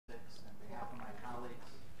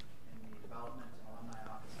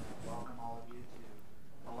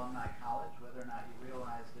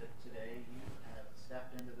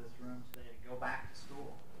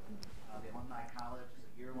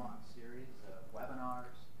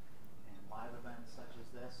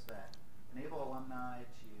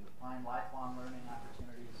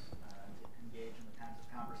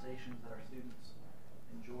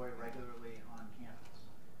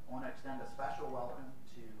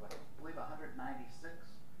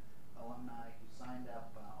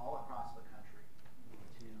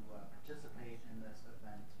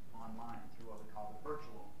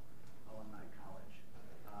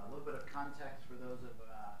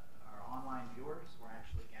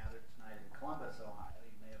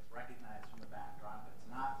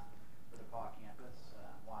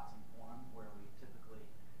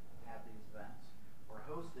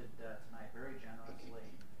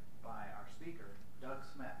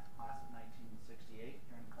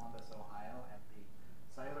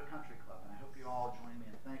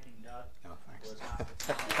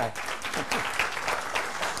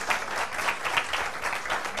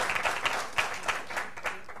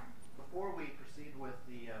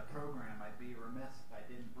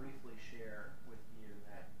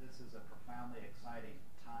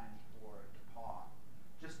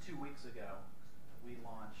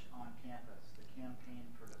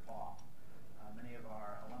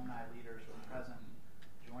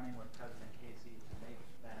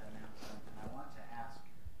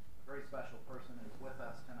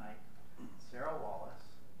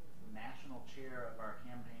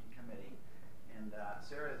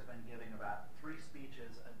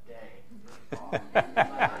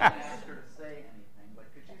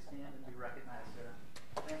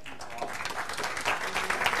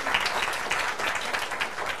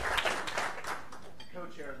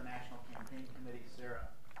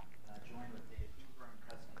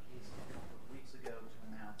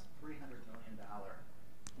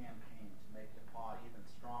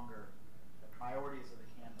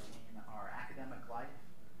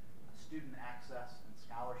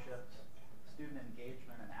student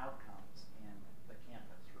engagement and outcomes in the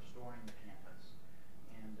campus, restoring the campus.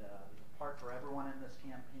 And there's a part for everyone in this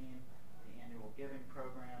campaign. The annual giving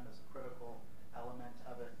program is a critical element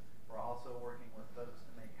of it. We're also working with folks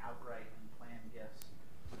to make outright and planned gifts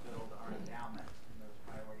to build our endowment in those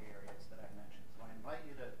priority areas that I mentioned. So I invite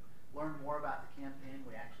you to learn more about the campaign.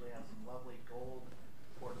 We actually have some lovely gold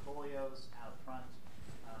portfolios out front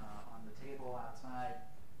on the table outside.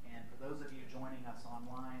 And for those of you joining us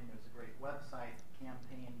online, there's a great website,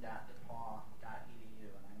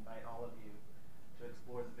 campaign.depaw.edu. And I invite all of you to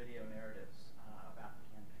explore the video narratives about the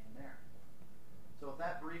campaign there. So with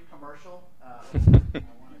that brief commercial, I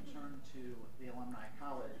want to turn to the Alumni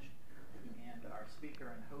College and our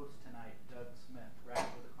speaker and host tonight, Doug Smith,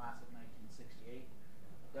 graduate of the class of 1968.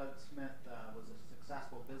 Doug Smith was a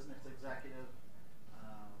successful business executive,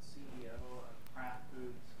 CEO of Kraft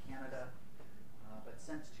Foods Canada, but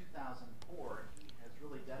since 2004, he has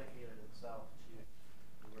really dedicated himself to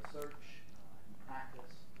the research and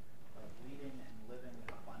practice of leading and living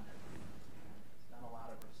abundantly. He's done a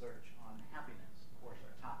lot of research on happiness, of course,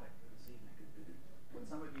 our topic for this evening. What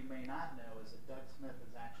some of you may not know is that Doug Smith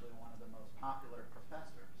is actually one of the most popular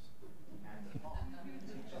professors at DePaul. He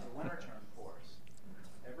teaches a winter term course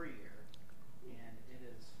every year, and it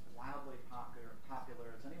is wildly popular.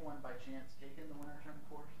 Has anyone by chance taken the winter term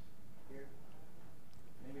course here?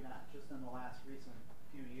 Maybe not, just in the last recent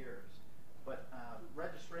few years. But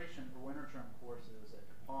registration for winter term courses at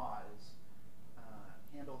DePaul is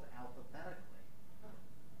handled alphabetically.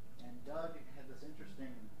 And Doug had this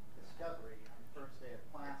interesting discovery on the first day of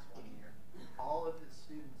class one year. All of his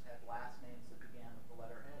students had last names that began with the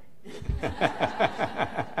letter A.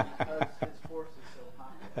 Because his course is so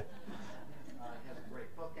popular. He has a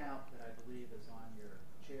great book out that I believe is on your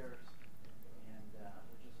chairs. And we're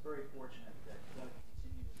just very fortunate that Doug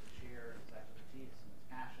continues to share his expertise and his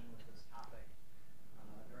passion with this topic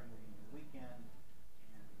during the weekend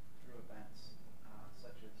and through events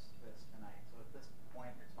such as this tonight. So at this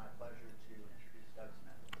point, it's my pleasure to introduce Doug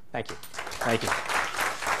Smith. Thank you. Thank you.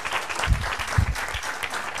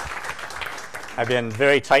 I've been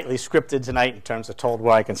very tightly scripted tonight in terms of told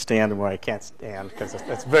where I can stand and where I can't stand, because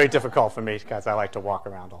it's very difficult for me because I like to walk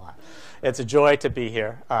around a lot. It's a joy to be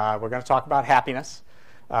here. We're going to talk about happiness,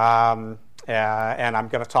 and I'm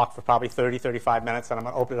going to talk for probably 30, 35 minutes, and I'm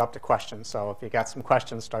going to open it up to questions. So if you got some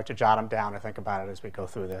questions, start to jot them down and think about it as we go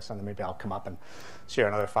through this, and then maybe I'll come up and share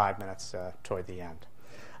another 5 minutes toward the end.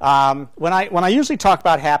 When I usually talk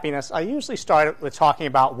about happiness, I usually start with talking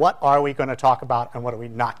about what are we going to talk about and what are we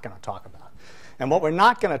not going to talk about. And what we're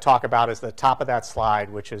not going to talk about is the top of that slide,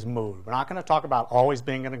 which is mood. We're not going to talk about always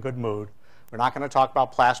being in a good mood. We're not going to talk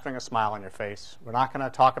about plastering a smile on your face. We're not going to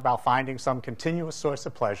talk about finding some continuous source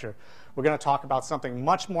of pleasure. We're going to talk about something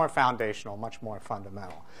much more foundational, much more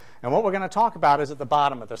fundamental. And what we're going to talk about is at the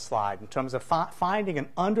bottom of the slide in terms of finding an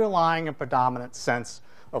underlying and predominant sense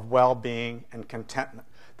of well-being and contentment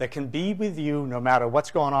that can be with you no matter what's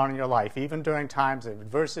going on in your life. Even during times of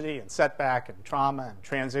adversity and setback and trauma and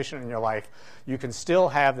transition in your life, you can still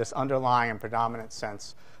have this underlying and predominant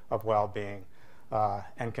sense of well-being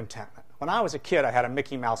and contentment. When I was a kid, I had a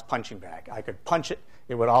Mickey Mouse punching bag. I could punch it.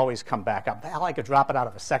 It would always come back up. Hell, I could drop it out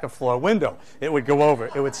of a second-floor window. It would go over.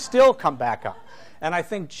 It would still come back up. And I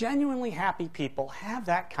think genuinely happy people have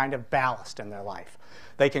that kind of ballast in their life.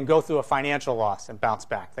 They can go through a financial loss and bounce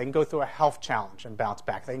back. They can go through a health challenge and bounce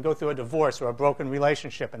back. They can go through a divorce or a broken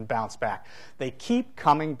relationship and bounce back. They keep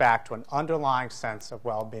coming back to an underlying sense of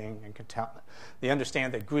well-being and contentment. They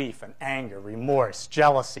understand that grief and anger, remorse,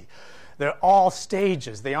 jealousy, they're all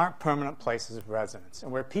stages. They aren't permanent places of residence.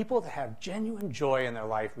 And where people that have genuine joy in their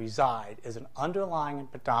life reside is an underlying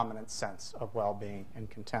and predominant sense of well-being and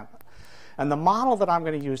contentment. And the model that I'm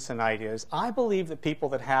going to use tonight is I believe that people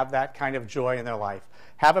that have that kind of joy in their life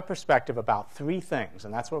have a perspective about three things,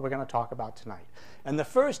 and that's what we're going to talk about tonight. And the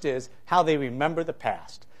first is how they remember the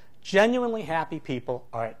past. Genuinely happy people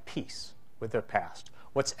are at peace with their past.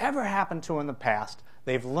 What's ever happened to them in the past,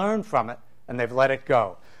 they've learned from it and they've let it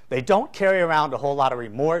go. They don't carry around a whole lot of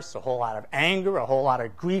remorse, a whole lot of anger, a whole lot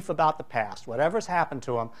of grief about the past. Whatever's happened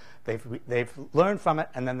to them, they've learned from it,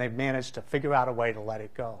 and then they've managed to figure out a way to let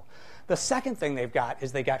it go. The second thing they've got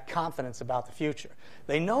is they got confidence about the future.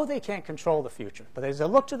 They know they can't control the future, but as they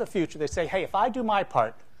look to the future, they say, hey, if I do my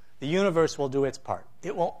part, the universe will do its part.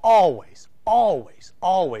 It will always, always,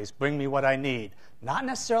 always bring me what I need. Not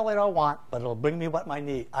necessarily what I want, but it'll bring me what I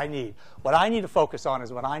need. What I need to focus on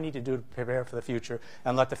is what I need to do to prepare for the future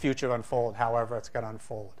and let the future unfold however it's going to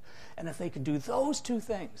unfold. And if they can do those two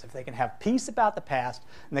things, if they can have peace about the past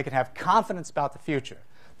and they can have confidence about the future,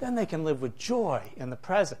 then they can live with joy in the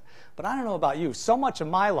present. But I don't know about you. So much of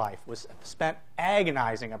my life was spent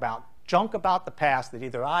agonizing about junk about the past that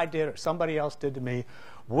either I did or somebody else did to me,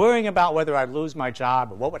 worrying about whether I'd lose my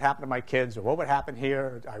job or what would happen to my kids or what would happen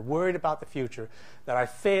here. I worried about the future, that I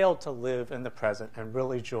failed to live in the present and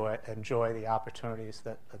really enjoy the opportunities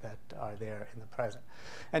that are there in the present.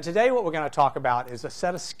 And today what we're going to talk about is a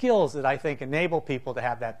set of skills that I think enable people to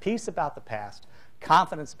have that peace about the past,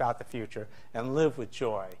 confidence about the future, and live with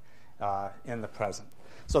joy in the present.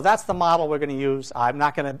 So that's the model we're going to use. I'm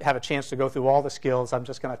not going to have a chance to go through all the skills. I'm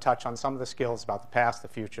just going to touch on some of the skills about the past, the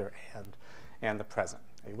future, and the present.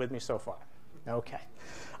 Are you with me so far? Okay.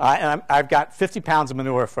 And I've got 50 pounds of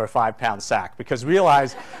manure for a 5-pound sack, because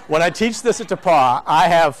realize when I teach this at DePauw, I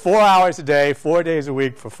have 4 hours a day, 4 days a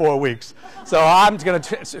week for 4 weeks. So I'm going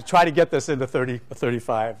to try to get this into 30 or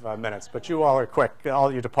 35 minutes. But you all are quick.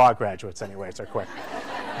 All you DePauw graduates, anyways, are quick.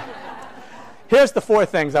 Here's the 4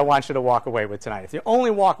 things I want you to walk away with tonight. If you only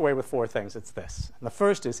walk away with 4 things, it's this. And the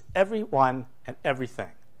first is everyone and everything.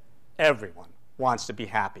 Everyone wants to be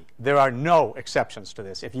happy. There are no exceptions to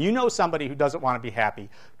this. If you know somebody who doesn't want to be happy,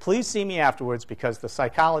 please see me afterwards, because the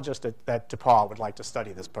psychologist at DePauw would like to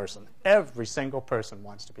study this person. Every single person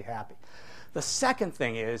wants to be happy. The second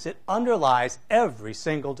thing is it underlies every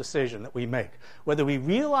single decision that we make. Whether we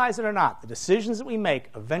realize it or not, the decisions that we make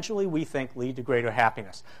eventually we think lead to greater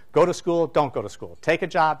happiness. Go to school, don't go to school. Take a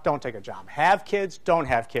job, don't take a job. Have kids, don't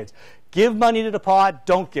have kids. Give money to DePauw,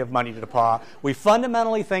 don't give money to DePauw. We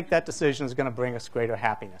fundamentally think that decision is going to bring us greater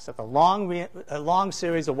happiness. That the long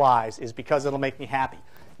series of whys is because it'll make me happy.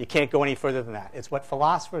 You can't go any further than that. It's what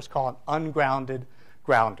philosophers call an ungrounded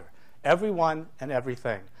grounder. Everyone and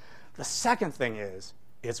everything. The second thing is,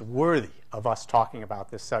 it's worthy of us talking about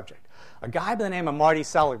this subject. A guy by the name of Marty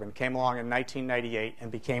Seligman came along in 1998 and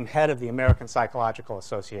became head of the American Psychological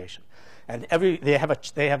Association. And they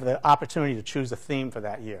have the opportunity to choose a theme for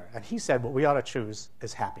that year. And he said what we ought to choose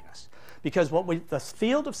is happiness. Because the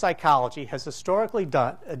field of psychology has historically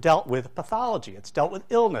dealt with pathology. It's dealt with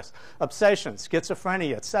illness, obsession,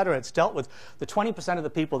 schizophrenia, etc. It's dealt with the 20% of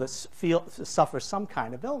the people that suffer some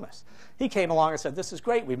kind of illness. He came along and said, this is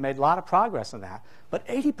great. We've made a lot of progress in that. But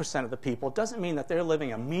 80% of the people doesn't mean that they're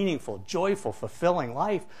living a meaningful, joyful, fulfilling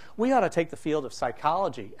life. We ought to take the field of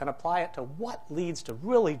psychology and apply it to what leads to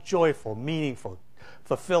really joyful, meaningful,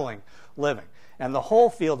 fulfilling living. And the whole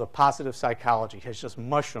field of positive psychology has just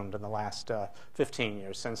mushroomed in the last 15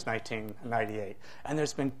 years, since 1998. And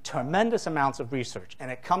there's been tremendous amounts of research, and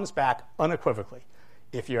it comes back unequivocally.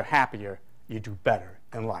 If you're happier, you do better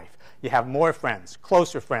in life. You have more friends,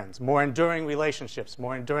 closer friends, more enduring relationships,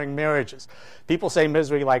 more enduring marriages. People say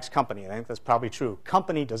misery likes company. I think that's probably true.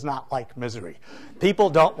 Company does not like misery. People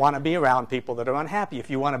don't want to be around people that are unhappy. If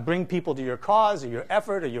you want to bring people to your cause or your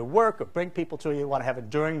effort or your work or bring people to you want to have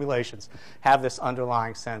enduring relations, have this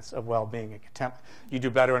underlying sense of well-being and contentment. You do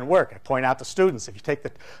better in work. I point out to students, if you take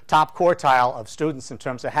the top quartile of students in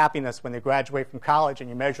terms of happiness when they graduate from college and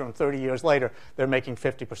you measure them 30 years later, they're making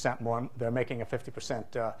 50% more. They're making a 50%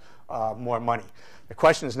 more money. The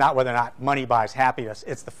question is not whether or not money buys happiness.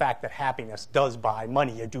 It's the fact that happiness does buy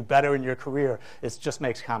money. You do better in your career. It just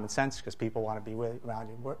makes common sense because people want to be around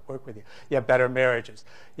you and work with you. You have better marriages.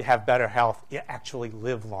 You have better health. You actually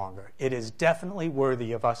live longer. It is definitely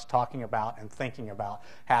worthy of us talking about and thinking about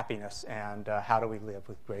happiness and how do we live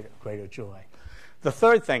with greater joy. The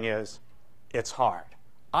third thing is, it's hard.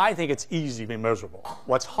 I think it's easy to be miserable.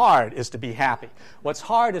 What's hard is to be happy. What's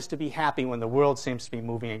hard is to be happy when the world seems to be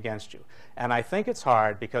moving against you. And I think it's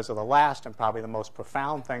hard because of the last and probably the most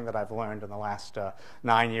profound thing that I've learned in the last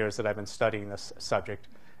 9 years that I've been studying this subject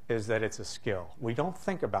is that it's a skill. We don't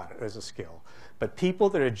think about it as a skill. But people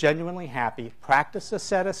that are genuinely happy practice a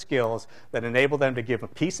set of skills that enable them to give a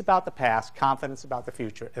peace about the past, confidence about the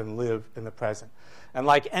future, and live in the present. And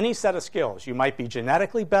like any set of skills, you might be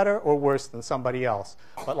genetically better or worse than somebody else.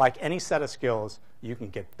 But like any set of skills, you can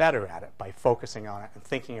get better at it by focusing on it and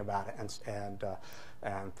thinking about it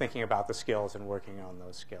and thinking about the skills and working on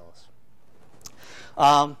those skills.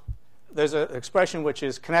 There's an expression which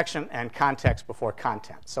is connection and context before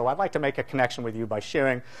content. So I'd like to make a connection with you by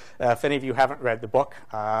sharing, if any of you haven't read the book,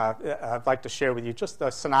 I'd like to share with you just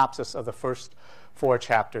the synopsis of the first 4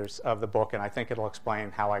 chapters of the book, and I think it'll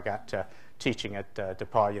explain how I got to teaching at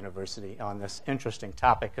DePauw University on this interesting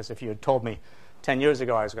topic, because if you had told me 10 years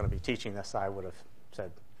ago I was going to be teaching this, I would have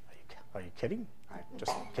said, are you kidding? I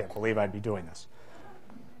just can't believe I'd be doing this.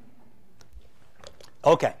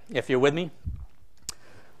 Okay, if you're with me,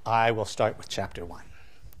 I will start with Chapter 1.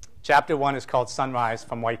 Chapter 1 is called Sunrise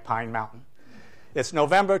from White Pine Mountain. It's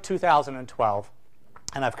November 2012,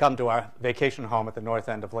 and I've come to our vacation home at the north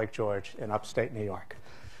end of Lake George in upstate New York.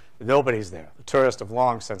 Nobody's there. The tourists have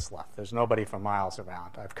long since left. There's nobody for miles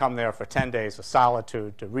around. I've come there for 10 days of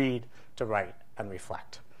solitude to read, to write, and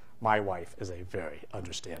reflect. My wife is a very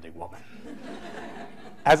understanding woman.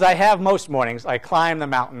 As I have most mornings, I climb the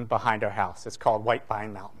mountain behind our house. It's called White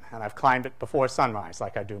Pine Mountain, and I've climbed it before sunrise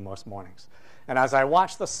like I do most mornings. And as I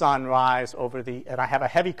watch the sun rise and I have a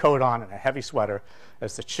heavy coat on and a heavy sweater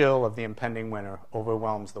as the chill of the impending winter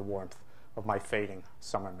overwhelms the warmth of my fading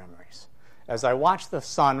summer memories. As I watch the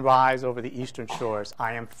sun rise over the eastern shores,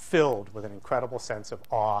 I am filled with an incredible sense of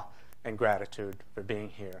awe and gratitude for being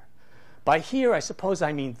here. By here, I suppose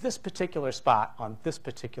I mean this particular spot on this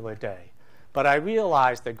particular day. But I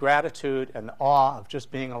realize that gratitude and the awe of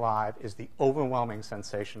just being alive is the overwhelming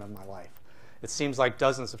sensation of my life. It seems like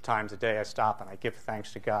dozens of times a day I stop and I give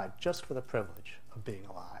thanks to God just for the privilege of being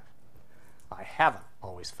alive. I haven't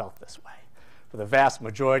always felt this way. For the vast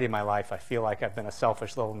majority of my life, I feel like I've been a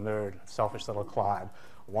selfish little nerd, a selfish little clod,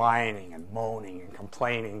 whining and moaning and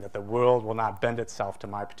complaining that the world will not bend itself to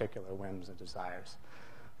my particular whims and desires.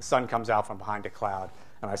 The sun comes out from behind a cloud,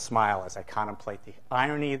 and I smile as I contemplate the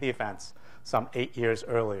irony of the events some 8 years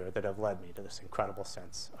earlier that have led me to this incredible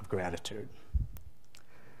sense of gratitude.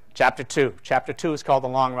 Chapter 2. Chapter 2 is called The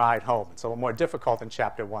Long Ride Home. It's a little more difficult than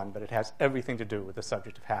Chapter 1, but it has everything to do with the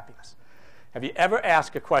subject of happiness. Have you ever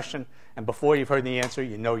asked a question, and before you've heard the answer,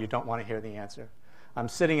 you know you don't want to hear the answer? I'm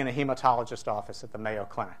sitting in a hematologist office at the Mayo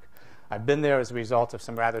Clinic. I've been there as a result of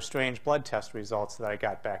some rather strange blood test results that I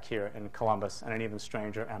got back here in Columbus and an even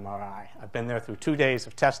stranger MRI. I've been there through 2 days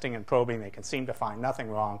of testing and probing. They can seem to find nothing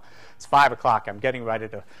wrong. It's 5 o'clock. I'm getting ready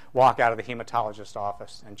to walk out of the hematologist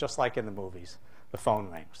office, and just like in the movies, the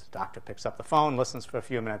phone rings. The doctor picks up the phone, listens for a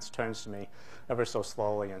few minutes, turns to me ever so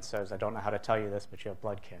slowly and says, "I don't know how to tell you this, but you have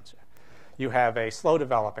blood cancer. You have a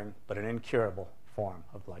slow-developing but an incurable form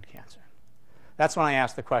of blood cancer." That's when I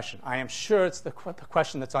ask the question. I am sure it's the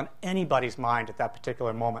question that's on anybody's mind at that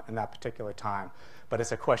particular moment and that particular time, but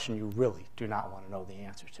it's a question you really do not want to know the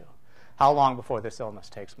answer to. How long before this illness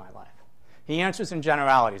takes my life? He answers in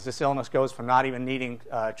generalities. This illness goes from not even needing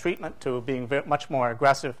treatment to being much more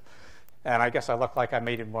aggressive, and I guess I look like I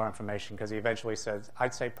needed more information because he eventually says,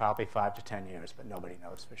 I'd say probably 5 to 10 years, but nobody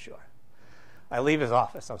knows for sure. I leave his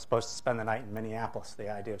office. I'm supposed to spend the night in Minneapolis. The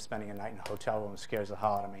idea of spending a night in a hotel room scares the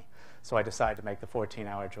hell out of me. So I decide to make the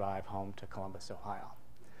 14-hour drive home to Columbus, Ohio.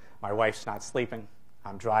 My wife's not sleeping.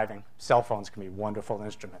 I'm driving. Cell phones can be wonderful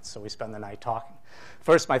instruments, so we spend the night talking.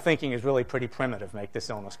 First, my thinking is really pretty primitive. Make this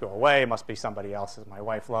illness go away. It must be somebody else's. My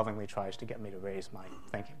wife lovingly tries to get me to raise my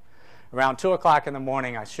thinking. Around 2 o'clock in the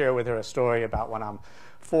morning, I share with her a story about when I'm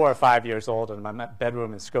 4 or 5 years old in my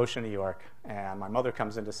bedroom in Scotia, New York, and my mother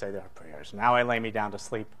comes in to say their prayers. Now I lay me down to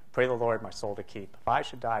sleep. Pray the Lord my soul to keep. If I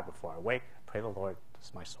should die before I wake, pray the Lord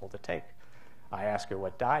my soul to take. I ask her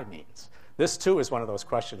what die means. This, too, is one of those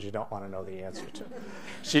questions you don't want to know the answer to.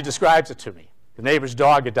 She describes it to me. The neighbor's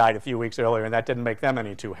dog had died a few weeks earlier, and that didn't make them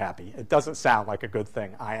any too happy. It doesn't sound like a good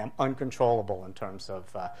thing. I am uncontrollable in terms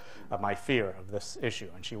of my fear of this issue.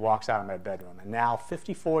 And she walks out of my bedroom. And now,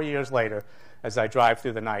 54 years later, as I drive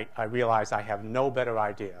through the night, I realize I have no better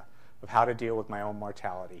idea of how to deal with my own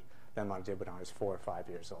mortality than I did when I was 4 or 5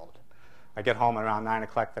 years old. I get home around 9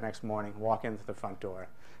 o'clock the next morning, walk into the front door.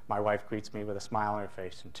 My wife greets me with a smile on her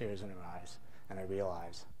face and tears in her eyes, and I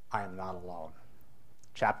realize I am not alone.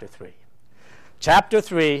 Chapter 3. Chapter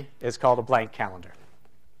 3 is called A Blank Calendar.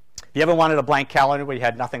 You ever wanted a blank calendar where you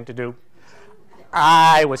had nothing to do?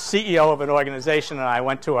 I was CEO of an organization, and I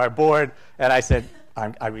went to our board, and I said,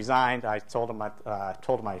 I resigned. I told them, I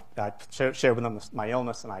shared with them my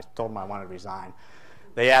illness, and I told them I wanted to resign.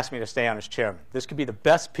 They asked me to stay on as chairman. This could be the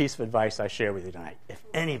best piece of advice I share with you tonight. If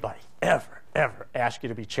anybody ever asks you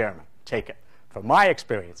to be chairman, take it. From my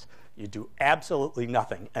experience, you do absolutely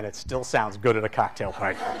nothing, and it still sounds good at a cocktail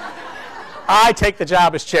party. I take the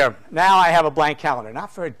job as chairman. Now I have a blank calendar,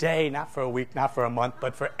 not for a day, not for a week, not for a month,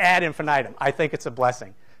 but for ad infinitum. I think it's a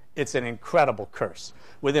blessing. It's an incredible curse.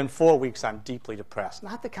 Within 4 weeks, I'm deeply depressed.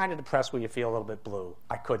 Not the kind of depressed where you feel a little bit blue.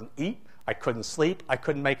 I couldn't eat. I couldn't sleep. I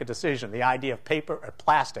couldn't make a decision. The idea of paper or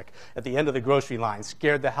plastic at the end of the grocery line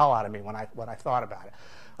scared the hell out of me when I thought about it.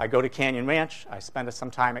 I go to Canyon Ranch. I spend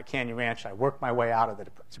some time at Canyon Ranch. I work my way out of the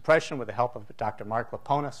depression with the help of Dr. Mark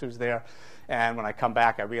Laponis, who's there. And when I come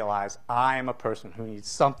back, I realize I am a person who needs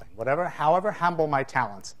something. However humble my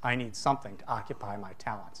talents, I need something to occupy my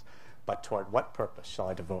talents. But toward what purpose shall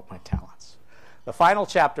I devote my talents? The final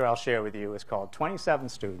chapter I'll share with you is called 27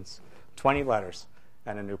 Students, 20 Letters,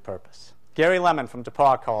 and a New Purpose. Gary Lemon from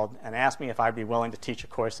DePaul called and asked me if I'd be willing to teach a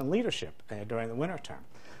course in leadership during the winter term.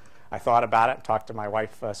 I thought about it, talked to my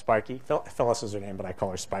wife, Sparky. Phyllis is her name, but I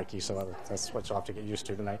call her Sparky, so that's what you'll have to get used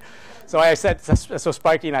to tonight. So I said, so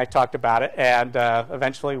Sparky and I talked about it, and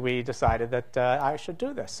eventually we decided that I should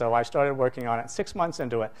do this. So I started working on it. 6 months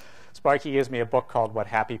into it, Sparky gives me a book called What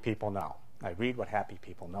Happy People Know. I read What Happy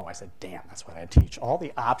People Know. I said, damn, that's what I teach. All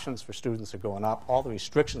the options for students are going up. All the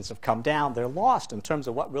restrictions have come down. They're lost in terms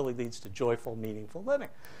of what really leads to joyful, meaningful living.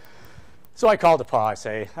 So I called DePaul. I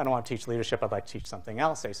say, I don't want to teach leadership. I'd like to teach something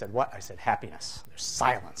else. They said, what? I said, happiness. There's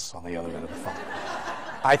silence on the other end of the phone.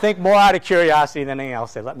 I think more out of curiosity than anything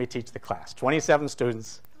else, they let me teach the class. 27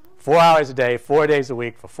 students, 4 hours a day, 4 days a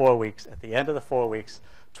week for 4 weeks. At the end of the 4 weeks,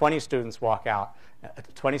 20 students walk out.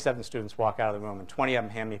 27 students walk out of the room, and 20 of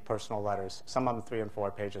them hand me personal letters, some of them 3 and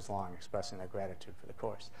 4 pages long, expressing their gratitude for the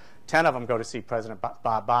course. 10 of them go to see President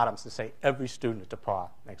Bob Bottoms to say every student at DePaul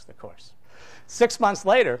makes the course. 6 months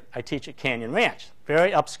later, I teach at Canyon Ranch,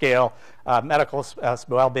 very upscale medical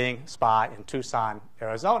well-being spa in Tucson,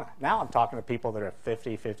 Arizona. Now I'm talking to people that are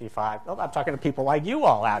 50, 55. I'm talking to people like you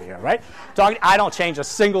all out here, right? I don't change a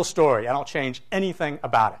single story. I don't change anything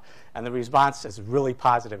about it. And the response is really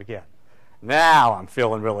positive again. Now I'm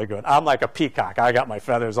feeling really good. I'm like a peacock. I got my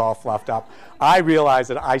feathers all fluffed up. I realize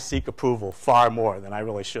that I seek approval far more than I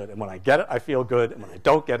really should. And when I get it, I feel good. And when I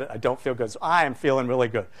don't get it, I don't feel good. So I am feeling really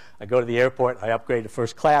good. I go to the airport. I upgrade to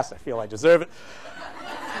first class. I feel I deserve it.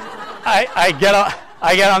 I get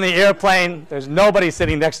on the airplane. There's nobody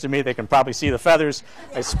sitting next to me. They can probably see the feathers.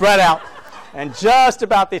 I spread out. And just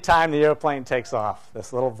about the time the airplane takes off,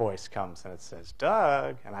 this little voice comes and it says,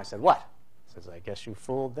 Doug. And I said, what? Says, I guess you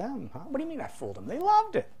fooled them, huh? What do you mean I fooled them? They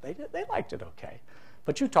loved it. They liked it okay.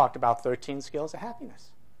 But you talked about 13 skills of happiness.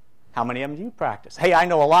 How many of them do you practice? Hey, I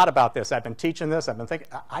know a lot about this. I've been teaching this. I've been thinking.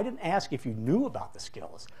 I didn't ask if you knew about the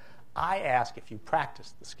skills. I asked if you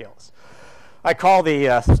practiced the skills. I call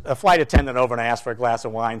the flight attendant over and I ask for a glass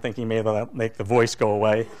of wine, thinking maybe that'll make the voice go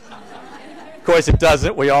away. Of course, it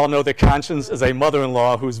doesn't. We all know that conscience is a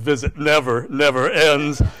mother-in-law whose visit never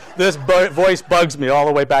ends. This voice bugs me all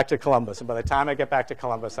the way back to Columbus. And by the time I get back to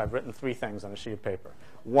Columbus, I've written 3 things on a sheet of paper.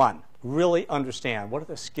 1, really understand what are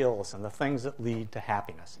the skills and the things that lead to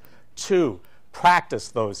happiness. 2, practice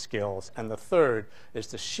those skills. And the 3rd is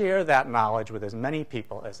to share that knowledge with as many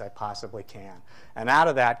people as I possibly can. And out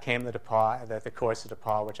of that came the course at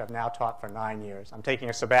DePaul, which I've now taught for 9 years. I'm taking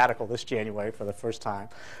a sabbatical this January for the first time.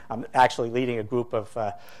 I'm actually leading a group of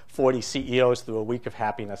 40 CEOs through a week of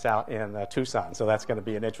happiness out in Tucson. So that's going to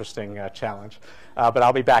be an interesting challenge. But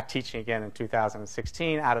I'll be back teaching again in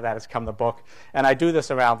 2016. Out of that has come the book. And I do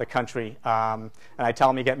this around the country. And I tell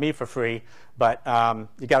them you get me for free. But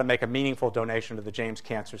you got to make a meaningful donation to the James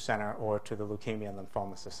Cancer Center or to the Leukemia and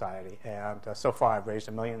Lymphoma Society. And so far, I've raised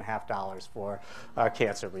 $1.5 million for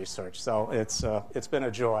cancer research. So it's been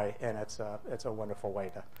a joy, and it's a wonderful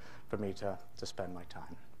way for me to spend my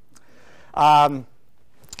time.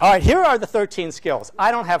 All right, here are the 13 skills. I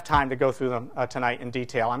don't have time to go through them tonight in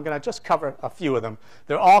detail. I'm going to just cover a few of them.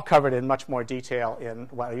 They're all covered in much more detail in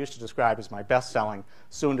what I used to describe as my best-selling,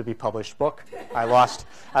 soon-to-be-published book. I lost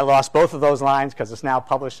both of those lines because it's now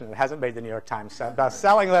published, and it hasn't made the New York Times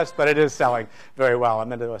best-selling list, but it is selling very well.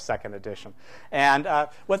 I'm into a 2nd edition. And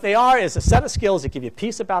what they are is a set of skills that give you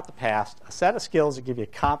peace about the past, a set of skills that give you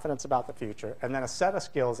confidence about the future, and then a set of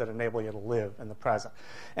skills that enable you to live in the present.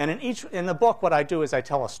 And in the book, what I do is I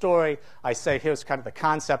tell a story. I say, here's kind of the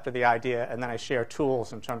concept of the idea, and then I share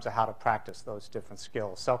tools in terms of how to practice those different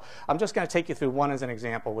skills. So I'm just going to take you through one as an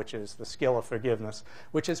example, which is the skill of forgiveness,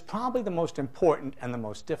 which is probably the most important and the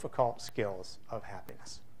most difficult skills of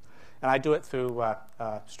happiness. And I do it through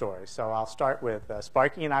stories. So I'll start with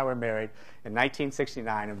Sparky and I were married in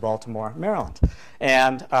 1969 in Baltimore, Maryland.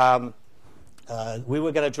 And we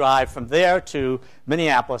were going to drive from there to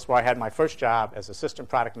Minneapolis, where I had my first job as assistant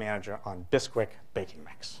product manager on Bisquick baking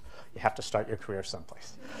mix. You have to start your career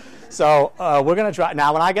someplace. So we're going to drive.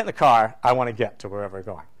 Now, when I get in the car, I want to get to wherever we're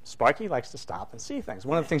going. Sparky likes to stop and see things.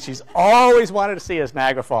 One of the things she's always wanted to see is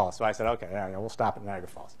Niagara Falls. So I said, OK, yeah, we'll stop at Niagara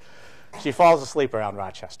Falls. She falls asleep around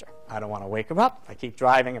Rochester. I don't want to wake her up. I keep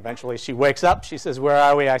driving. Eventually, she wakes up. She says, where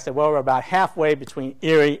are we? I said, well, we're about halfway between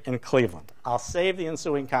Erie and Cleveland. I'll save the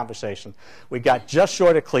ensuing conversation. We got just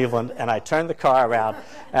short of Cleveland, and I turned the car around,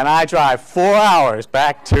 and I drive 4 hours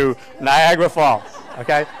back to Niagara Falls.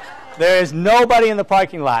 Okay? There is nobody in the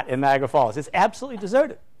parking lot in Niagara Falls. It's absolutely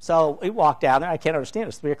deserted. So we walk down there. I can't understand.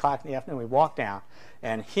 It's 3 o'clock in the afternoon. We walk down,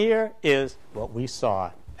 and here is what we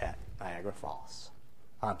saw at Niagara Falls.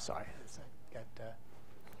 I'm sorry.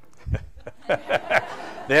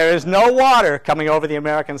 There is no water coming over the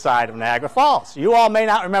American side of Niagara Falls. You all may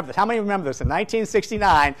not remember this. How many remember this? In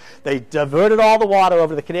 1969, they diverted all the water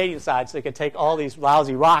over the Canadian side so they could take all these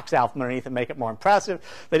lousy rocks out from underneath and make it more impressive.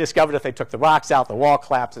 They discovered if they took the rocks out, the wall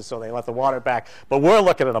collapses, so they let the water back. But we're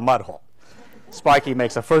looking at a mud hole. Sparky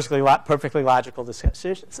makes a perfectly logical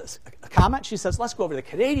comment. She says, let's go over to the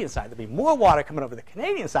Canadian side. There'll be more water coming over the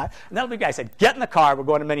Canadian side. And that little guy said, get in the car. We're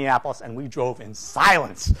going to Minneapolis. And we drove in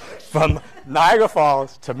silence from Niagara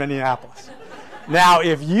Falls to Minneapolis. Now,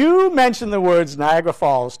 if you mention the words Niagara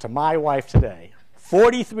Falls to my wife today,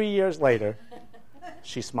 43 years later,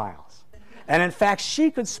 she smiles. And in fact,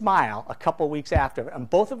 she could smile a couple weeks after, and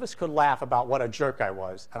both of us could laugh about what a jerk I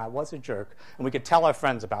was, and I was a jerk, and we could tell our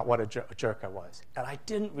friends about what a jerk I was. And I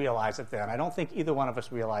didn't realize it then. I don't think either one of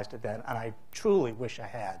us realized it then, and I truly wish I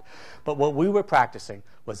had. But what we were practicing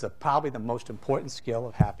was probably the most important skill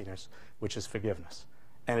of happiness, which is forgiveness.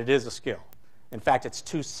 And it is a skill. In fact, it's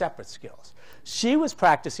two separate skills. She was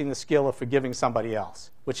practicing the skill of forgiving somebody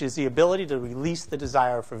else, which is the ability to release the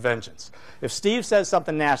desire for vengeance. If Steve says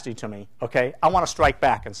something nasty to me, okay, I want to strike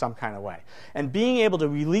back in some kind of way. And being able to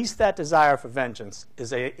release that desire for vengeance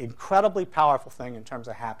is an incredibly powerful thing in terms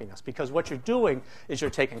of happiness, because what you're doing is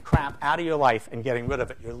you're taking crap out of your life and getting rid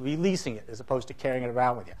of it. You're releasing it as opposed to carrying it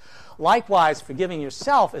around with you. Likewise, forgiving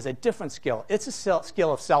yourself is a different skill. It's a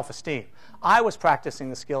skill of self-esteem. I was practicing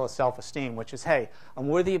the skill of self-esteem, which is, hey, I'm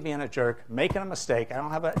worthy of being a jerk, making a mistake. I don't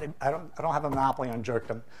have a monopoly on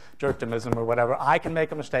jerkdomism or whatever. I can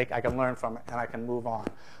make a mistake, I can learn from it, and I can move on.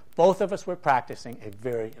 Both of us were practicing a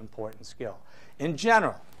very important skill. In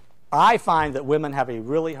general, I find that women have a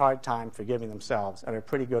really hard time forgiving themselves and are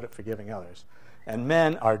pretty good at forgiving others. And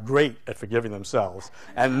men are great at forgiving themselves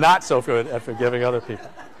and not so good at forgiving other people.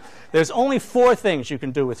 There's only 4 things you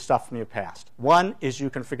can do with stuff from your past. One is you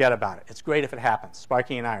can forget about it. It's great if it happens.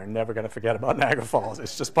 Sparky and I are never going to forget about Niagara Falls.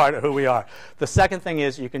 It's just part of who we are. The second thing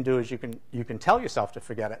is you can tell yourself to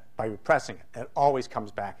forget it by repressing it. It always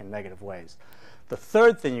comes back in negative ways. The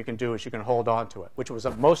third thing you can do is you can hold on to it, which was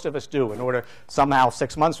what most of us do in order somehow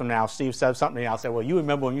 6 months from now, Steve says something to me, I'll say, well, you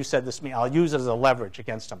remember when you said this to me, I'll use it as a leverage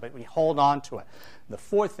against him, but we hold on to it. The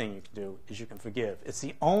fourth thing you can do is you can forgive. It's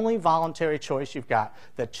the only voluntary choice you've got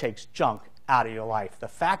that takes junk out of your life. The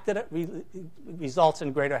fact that it results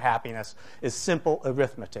in greater happiness is simple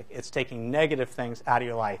arithmetic. It's taking negative things out of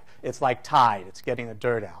your life. It's like Tide. It's getting the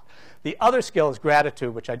dirt out. The other skill is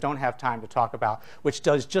gratitude, which I don't have time to talk about, which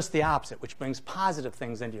does just the opposite, which brings positive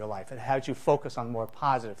things into your life. It has you focus on more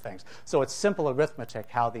positive things. So it's simple arithmetic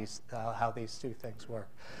how these two things work.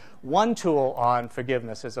 One tool on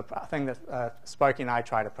forgiveness is a thing that Sparky and I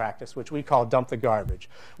try to practice, which we call dump the garbage,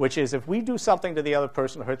 which is if we do something to the other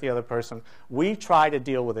person or hurt the other person, we try to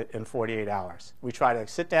deal with it in 48 hours. We try to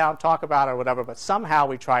sit down, talk about it or whatever, but somehow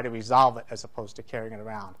we try to resolve it as opposed to carrying it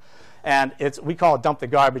around. And we call it dump the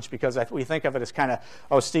garbage because we think of it as kind of,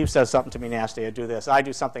 oh, Steve says something to me nasty, I do this. I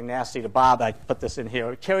do something nasty to Bob, I put this in here.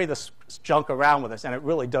 We carry this junk around with us, and it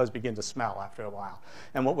really does begin to smell after a while.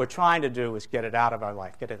 And what we're trying to do is get it out of our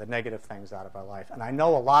life, get the negative things out of our life. And I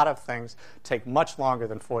know a lot of things take much longer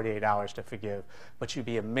than 48 hours to forgive, but you'd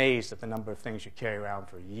be amazed at the number of things you carry around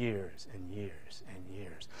for years and years and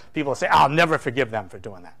years. People say, I'll never forgive them for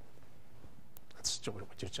doing that.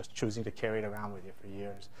 You're just choosing to carry it around with you for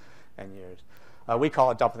years and years. We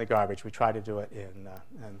call it dumping the garbage. We try to do it in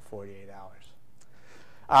 48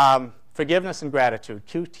 hours. Forgiveness and gratitude,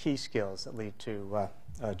 2 key skills that lead to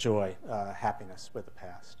joy, happiness with the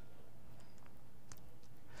past.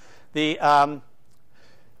 The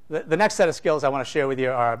next set of skills I want to share with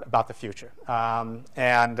you are about the future. I'm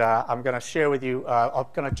going to share with you, I'm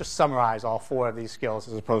going to just summarize all 4 of these skills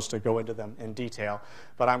as opposed to go into them in detail.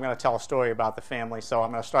 But I'm going to tell a story about the family. So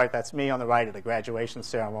I'm going to start, that's me on the right at the graduation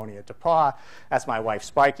ceremony at DePauw. That's my wife,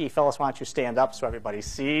 Sparky. Phyllis, why don't you stand up so everybody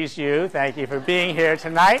sees you? Thank you for being here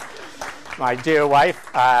tonight. My dear wife.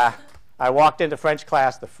 I walked into French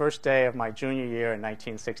class the first day of my junior year in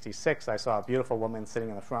 1966. I saw a beautiful woman sitting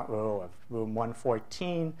in the front row of room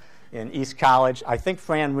 114 in East College. I think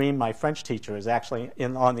Fran Ream, my French teacher, is actually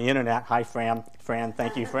on the internet. Hi, Fran. Fran,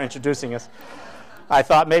 thank you for introducing us. I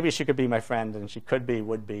thought maybe she could be my friend, and she could be,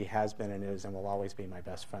 would be, has been, and is, and will always be my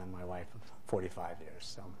best friend, my wife, of 45 years.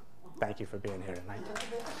 So thank you for being here tonight.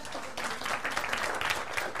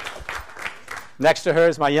 Next to her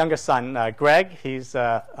is my youngest son, Greg. He has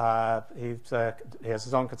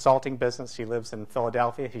his own consulting business. He lives in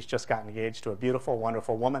Philadelphia. He's just gotten engaged to a beautiful,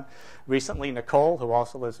 wonderful woman. Recently, Nicole, who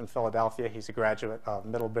also lives in Philadelphia. He's a graduate of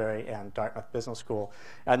Middlebury and Dartmouth Business School.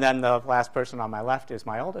 And then the last person on my left is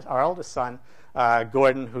our oldest son,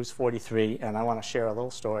 Gordon, who's 43, and I want to share a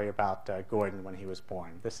little story about Gordon when he was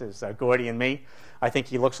born. This is Gordy and me. I think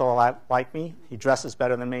he looks a lot like me. He dresses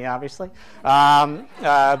better than me, obviously,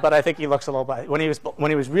 but I think he looks a little bit. When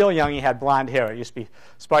he was real young, he had blonde hair. It used to be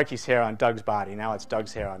Sparky's hair on Doug's body. Now it's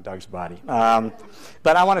Doug's hair on Doug's body.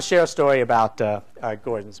 But I want to share a story about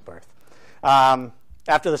Gordon's birth.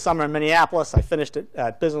 After the summer in Minneapolis, I finished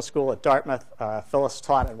at business school at Dartmouth. Phyllis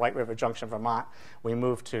taught at White River Junction, Vermont. We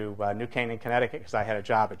moved to New Canaan, Connecticut, because I had a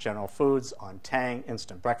job at General Foods on Tang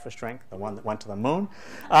instant breakfast drink, the one that went to the moon.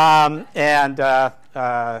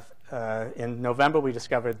 In November, we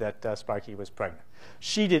discovered that Sparky was pregnant.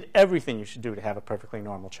 She did everything you should do to have a perfectly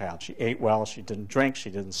normal child. She ate well. She didn't drink. She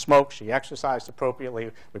didn't smoke. She exercised appropriately.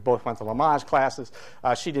 We both went to Lamaze classes.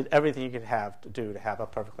 She did everything you could do to have a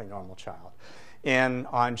perfectly normal child.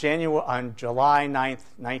 On July 9th,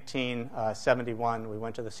 1971, we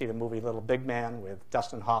went to see the movie Little Big Man with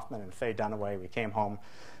Dustin Hoffman and Faye Dunaway. We came home.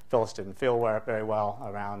 Phyllis didn't feel very well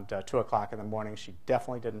around 2 o'clock in the morning. She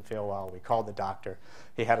definitely didn't feel well. We called the doctor.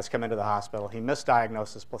 He had us come into the hospital. He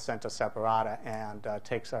misdiagnosed placenta separata and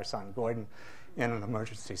takes our son Gordon in an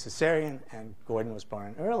emergency cesarean, and Gordon was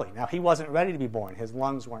born early. Now, he wasn't ready to be born. His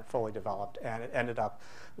lungs weren't fully developed, and it ended up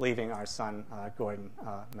leaving our son Gordon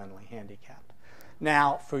mentally handicapped.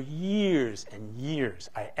 Now, for years and years,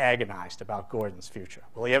 I agonized about Gordon's future.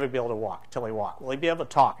 Will he ever be able to walk until he walked? Will he be able to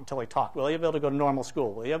talk until he talked? Will he be able to go to normal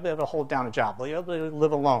school? Will he ever be able to hold down a job? Will he ever be able to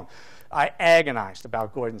live alone? I agonized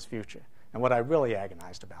about Gordon's future. And what I really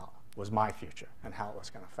agonized about was my future and how it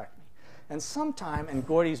was going to affect me. And sometime in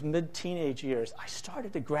Gordy's mid-teenage years, I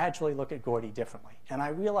started to gradually look at Gordy differently. And I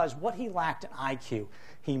realized what he lacked in IQ,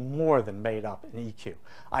 he more than made up in EQ.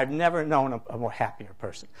 I've never known a more happier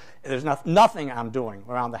person. There's nothing I'm doing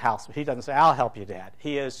around the house where he doesn't say, "I'll help you, Dad."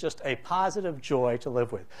 He is just a positive joy to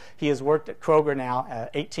live with. He has worked at Kroger now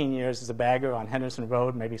 18 years as a bagger on Henderson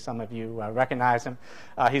Road. Maybe some of you recognize him.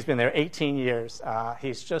 He's been there 18 years.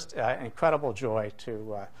 He's just an incredible joy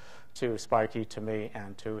to Sparky, to me,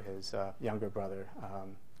 and to his younger brother,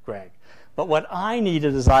 Greg. But what I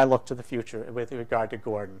needed as I looked to the future with regard to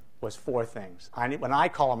Gordon was 4 things. When I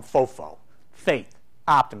call them FOFO: faith,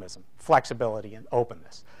 optimism, flexibility, and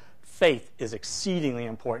openness. Faith is exceedingly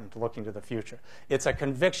important to looking to the future. It's a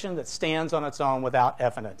conviction that stands on its own without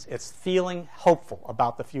evidence. It's feeling hopeful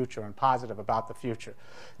about the future and positive about the future.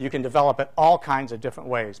 You can develop it all kinds of different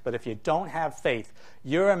ways, but if you don't have faith,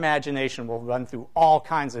 your imagination will run through all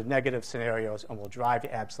kinds of negative scenarios and will drive you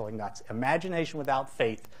absolutely nuts. Imagination without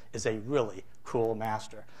faith is a really cruel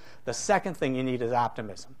master. The second thing you need is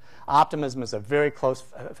optimism. Optimism is a very close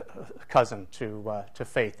cousin to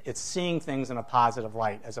faith. It's seeing things in a positive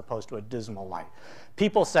light as opposed to a dismal light.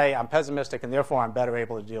 People say, "I'm pessimistic and therefore I'm better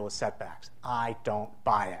able to deal with setbacks." I don't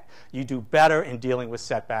buy it. You do better in dealing with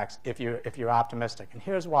setbacks if you're optimistic. And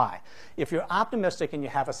here's why. If you're optimistic and you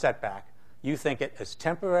have a setback, you think it is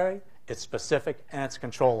temporary, it's specific, and it's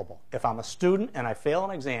controllable. If I'm a student and I fail an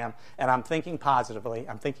exam and I'm thinking positively,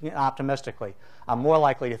 I'm thinking optimistically, I'm more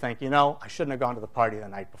likely to think, I shouldn't have gone to the party the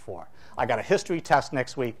night before. I got a history test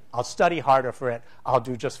next week. I'll study harder for it. I'll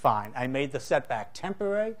do just fine. I made the setback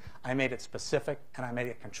temporary, I made it specific, and I made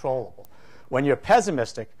it controllable. When you're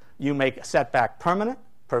pessimistic, you make a setback permanent,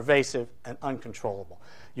 pervasive, and uncontrollable.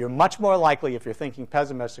 You're much more likely, if you're thinking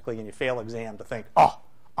pessimistically and you fail an exam, to think, "Oh,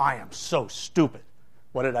 I am so stupid.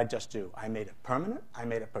 What did I just do? I made it permanent, I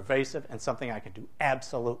made it pervasive, and something I can do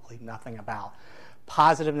absolutely nothing about."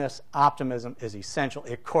 Positiveness, optimism is essential.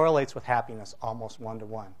 It correlates with happiness almost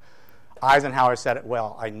 1-to-1. Eisenhower said it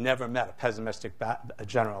well: "I never met a pessimistic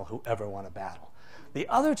general who ever won a battle." The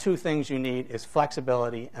other 2 things you need is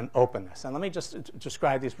flexibility and openness. And let me just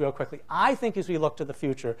describe these real quickly. I think as we look to the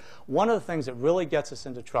future, one of the things that really gets us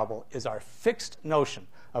into trouble is our fixed notion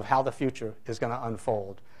of how the future is going to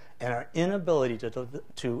unfold and our inability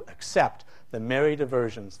to accept the myriad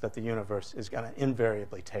diversions that the universe is going to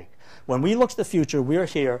invariably take. When we look to the future, we're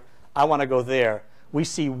here, I want to go there. We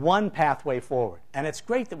see one pathway forward. And it's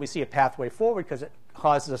great that we see a pathway forward because it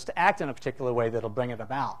causes us to act in a particular way that'll bring it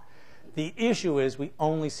about. The issue is we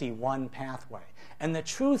only see one pathway. And the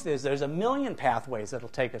truth is there's a million pathways that'll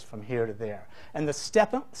take us from here to there. And the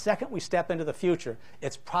second we step into the future,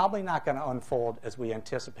 it's probably not going to unfold as we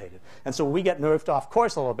anticipated. And so we get nerved off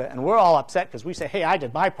course a little bit, and we're all upset because we say, "Hey, I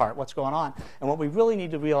did my part. What's going on?" And what we really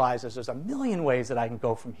need to realize is there's a million ways that I can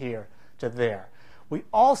go from here to there. We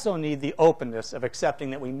also need the openness of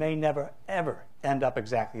accepting that we may never, ever end up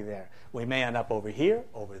exactly there. We may end up over here,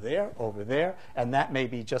 over there, and that may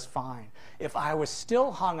be just fine. If I was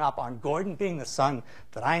still hung up on Gordon being the son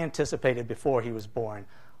that I anticipated before he was born,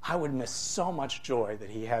 I would miss so much joy that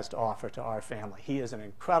he has to offer to our family. He is an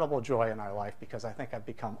incredible joy in our life because I think I've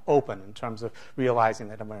become open in terms of realizing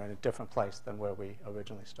that we're in a different place than where we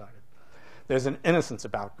originally started. There's an innocence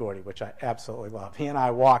about Gordy, which I absolutely love. He and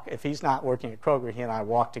I walk, if he's not working at Kroger, he and I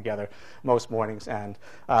walk together most mornings. And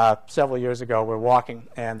several years ago, we're walking,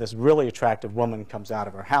 and this really attractive woman comes out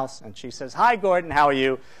of her house, and she says, "Hi, Gordon, how are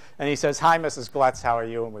you?" And he says, "Hi, Mrs. Glutz, how are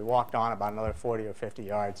you?" And we walked on about another 40 or 50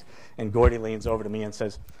 yards, and Gordy leans over to me and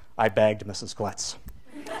says, "I bagged Mrs. Glutz."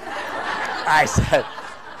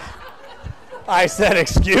 I said,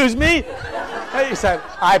 "Excuse me?" He said,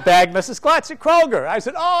 "I bagged Mrs. Glutz at Kroger." I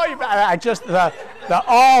said, "Oh, I just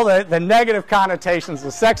all the negative connotations, the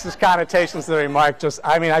sexist connotations of the remark.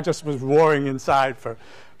 I just was roaring inside for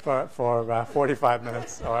 45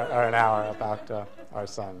 minutes or an hour about our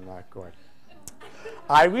son Gordon.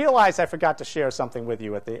 I realized I forgot to share something with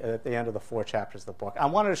you at the end of the 4 chapters of the book. I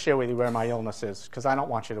wanted to share with you where my illness is because I don't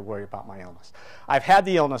want you to worry about my illness. I've had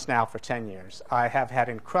the illness now for 10 years. I have had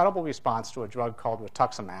incredible response to a drug called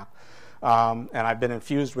rituximab. And I've been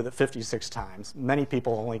infused with it 56 times. Many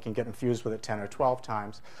people only can get infused with it 10 or 12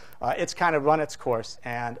 times. It's kind of run its course,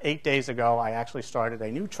 and 8 days ago I actually started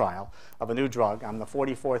a new trial of a new drug. I'm the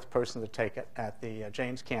 44th person to take it at the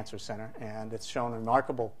James Cancer Center, and it's shown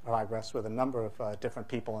remarkable progress with a number of different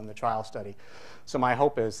people in the trial study. So my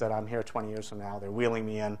hope is that I'm here 20 years from now. They're wheeling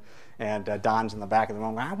me in, and Don's in the back of the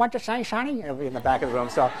room. "I want to say, Sonny," He'll be in the back of the room.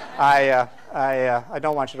 So I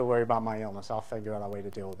don't want you to worry about my illness. I'll figure out a way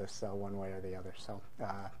to deal with this one way or the other. So,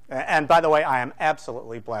 and by the way, I am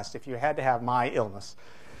absolutely blessed. If you had to have my illness,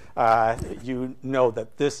 you know that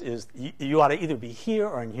you ought to either be here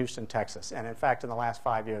or in Houston, Texas. And in fact, in the last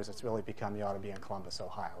 5 years, it's really become you ought to be in Columbus,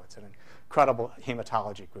 Ohio. It's an incredible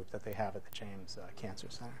hematology group that they have at the James Cancer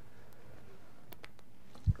Center.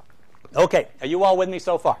 Okay, are you all with me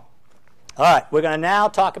so far? All right, we're going to now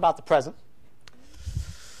talk about the present.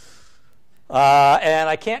 And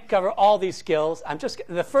I can't cover all these skills.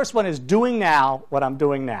 The first one is doing now what I'm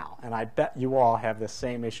doing now. And I bet you all have the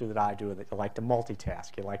same issue that I do, that you like to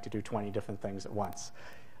multitask. You like to do 20 different things at once.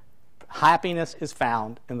 Happiness is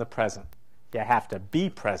found in the present. You have to be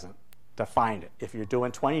present to find it. If you're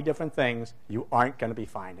doing 20 different things, you aren't going to be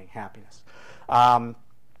finding happiness.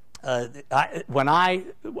 When I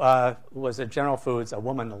was at General Foods, a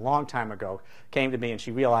woman a long time ago came to me and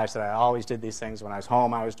she realized that I always did these things. When I was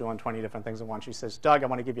home, I was doing 20 different things at once. She says, "Doug, I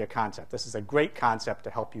want to give you a concept. This is a great concept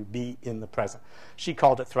to help you be in the present." She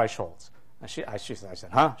called it thresholds. I said,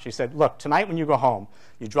 "Huh?" She said, "Look, tonight when you go home,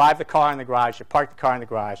 you drive the car in the garage, you park the car in the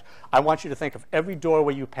garage. I want you to think of every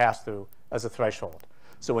doorway you pass through as a threshold.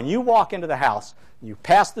 So when you walk into the house, you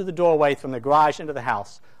pass through the doorway from the garage into the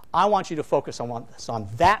house, I want you to focus on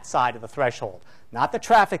that side of the threshold, not the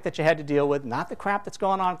traffic that you had to deal with, not the crap that's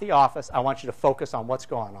going on at the office. I want you to focus on what's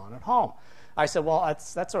going on at home." I said, "Well,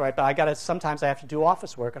 that's all right, but sometimes I have to do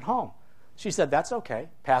office work at home." She said, "That's okay.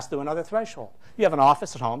 Pass through another threshold. You have an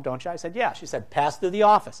office at home, don't you?" I said, "Yeah." She said, "Pass through the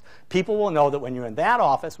office. People will know that when you're in that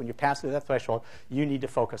office, when you pass through that threshold, you need to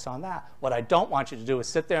focus on that. What I don't want you to do is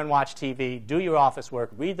sit there and watch TV, do your office work,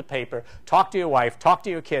 read the paper, talk to your wife, talk to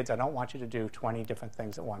your kids. I don't want you to do 20 different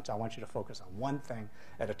things at once. I want you to focus on one thing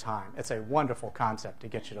at a time." It's a wonderful concept to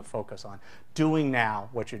get you to focus on doing now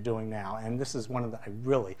what you're doing now. And this is one of I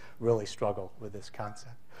really, really struggle with this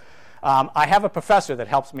concept. I have a professor that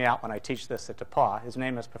helps me out when I teach this at DePauw. His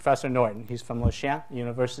name is Professor Norton. He's from Laushan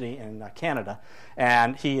University in Canada,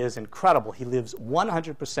 and he is incredible. He lives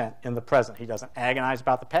 100% in the present. He doesn't agonize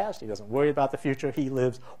about the past. He doesn't worry about the future. He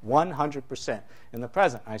lives 100% in the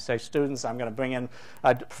present. I say, "Students, I'm going to bring in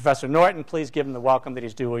Professor Norton. Please give him the welcome that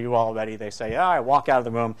he's due you already." They say, "Oh." I walk out of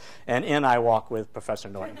the room, and in I walk with Professor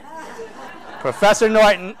Norton. Professor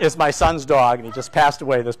Norton is my son's dog, and he just passed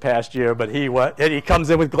away this past year, but he comes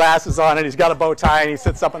in with glasses on, and he's got a bow tie, and he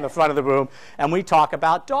sits up in the front of the room, and we talk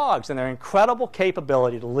about dogs and their incredible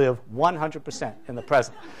capability to live 100% in the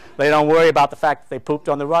present. They don't worry about the fact that they pooped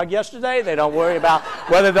on the rug yesterday. They don't worry about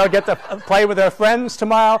whether they'll get to play with their friends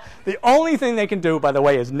tomorrow. The only thing they can do, by the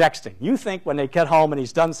way, is nexting. You think when they get home and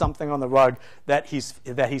he's done something on the rug that he's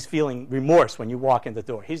feeling remorse when you walk in the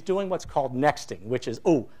door. He's doing what's called nexting, which is,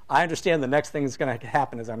 "Ooh, I understand the next thing that's going to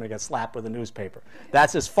happen is I'm going to get slapped with a newspaper."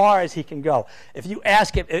 That's as far as he can go. If you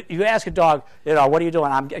ask a dog, "What are you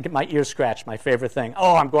doing?" "I'm getting my ears scratched, my favorite thing."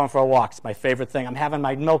 "Oh, I'm going for a walk, it's my favorite thing." "I'm having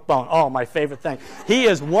my milk bone." "Oh, my favorite thing." He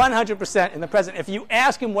is 100% in the present. If you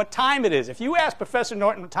ask him what time it is, if you ask Professor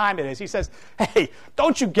Norton what time it is, he says, "Hey,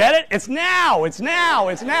 don't you get it? It's now, it's now,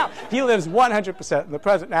 it's now." He lives 100% in the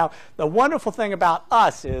present. Now, the wonderful thing about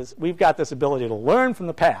us is we've got this ability to learn from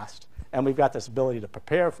the past and we've got this ability to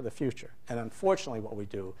prepare for the future. And unfortunately, what we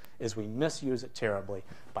do is we misuse it terribly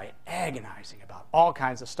by agonizing about all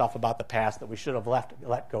kinds of stuff about the past that we should have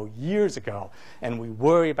let go years ago, and we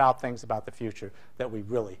worry about things about the future that we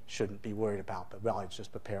really shouldn't be worried about, but really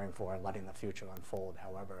just preparing for and letting the future unfold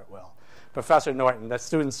however it will. Professor Norton, the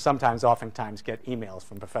students oftentimes get emails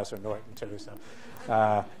from Professor Norton too,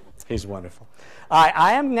 so he's wonderful.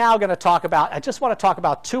 I am now going to talk about, I just want to talk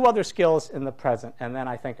about 2 other skills in the present, and then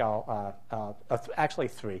I think actually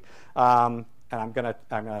 3. And I'm going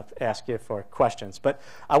to ask you for questions. But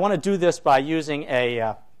I want to do this by using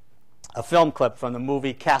a film clip from the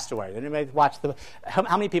movie Castaway. Anybody watch how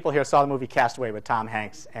many people here saw the movie Castaway with Tom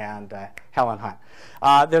Hanks and Helen Hunt?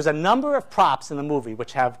 There's a number of props in the movie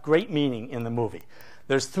which have great meaning in the movie.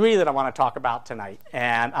 There's 3 that I want to talk about tonight,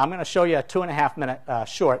 and I'm going to show you a 2.5-minute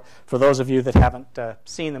short for those of you that haven't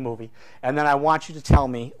seen the movie, and then I want you to tell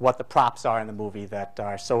me what the props are in the movie that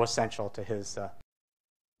are so essential to his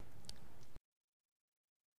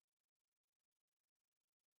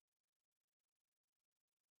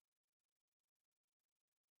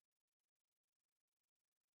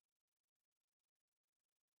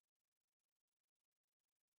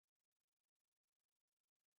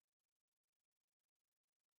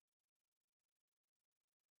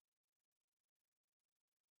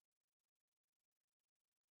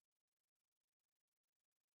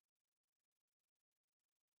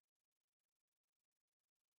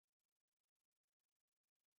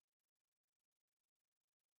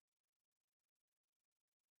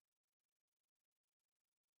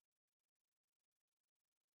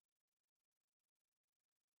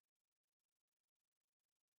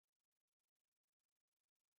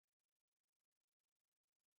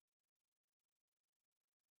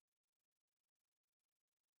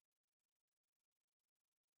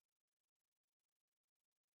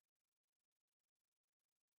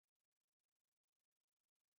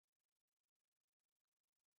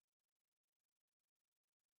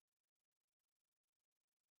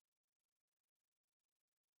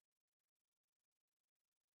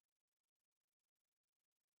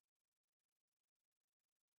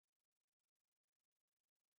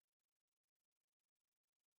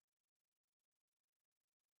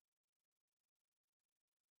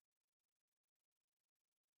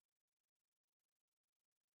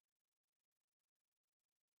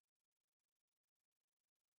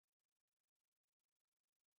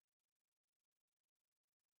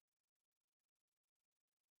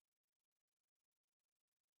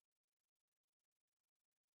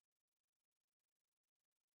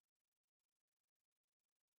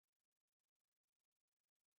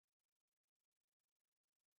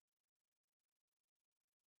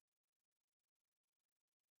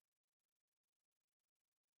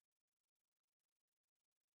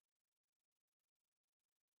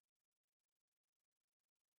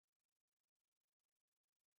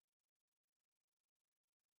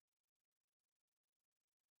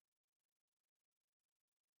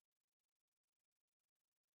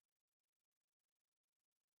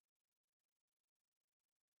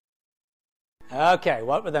Okay,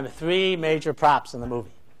 what were the 3 major props in the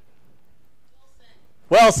movie?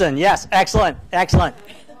 Wilson, yes, excellent, excellent.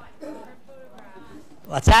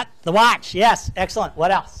 What's that? The watch, yes, excellent.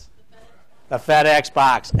 What else? The FedEx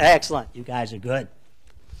box, excellent. You guys are good.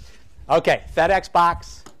 Okay, FedEx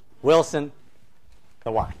box, Wilson,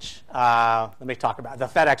 the watch. Let me talk about the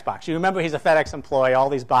FedEx box. You remember he's a FedEx employee. All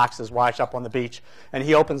these boxes wash up on the beach, and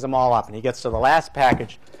he opens them all up, and he gets to the last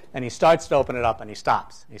package, and he starts to open it up, and he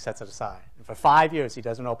stops. He sets it aside. And for 5 years, he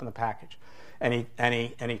doesn't open the package. And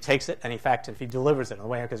he takes it, and in fact, if he delivers it in a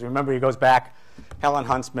way, because remember, he goes back. Helen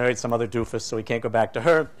Hunt's married some other doofus, so he can't go back to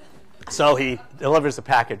her. So he delivers the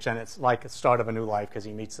package, and it's like the start of a new life because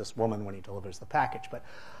he meets this woman when he delivers the package. But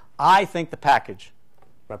I think the package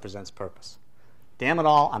represents purpose. Damn it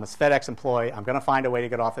all, I'm a FedEx employee. I'm going to find a way to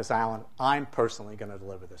get off this island. I'm personally going to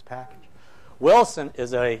deliver this package. Wilson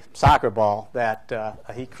is a soccer ball that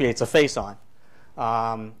he creates a face on.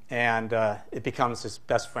 And it becomes his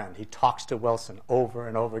best friend. He talks to Wilson over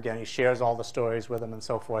and over again. He shares all the stories with him and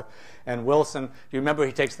so forth. And Wilson, you remember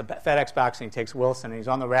he takes the FedEx box and he takes Wilson, and he's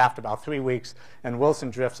on the raft about 3 weeks, and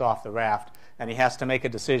Wilson drifts off the raft, and he has to make a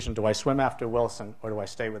decision. Do I swim after Wilson or do I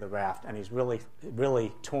stay with the raft? And he's really,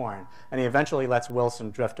 really torn. And he eventually lets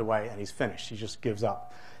Wilson drift away, and he's finished. He just gives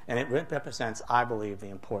up. And it represents, I believe, the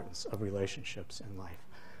importance of relationships in life.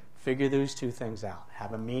 Figure those 2 things out.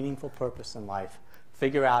 Have a meaningful purpose in life.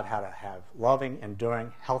 Figure out how to have loving,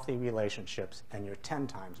 enduring, healthy relationships, and you're 10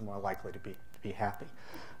 times more likely to be happy.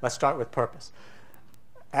 Let's start with purpose.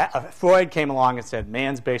 Freud came along and said,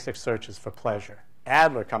 man's basic search is for pleasure.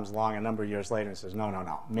 Adler comes along a number of years later and says, no, no,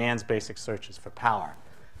 no. Man's basic search is for power.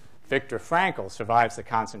 Viktor Frankl survives the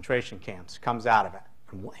concentration camps, comes out of it.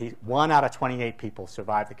 1 out of 28 people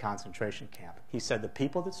survived the concentration camp. He said the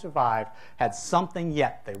people that survived had something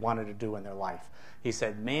yet they wanted to do in their life. He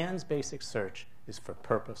said man's basic search is for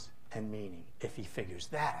purpose and meaning. If he figures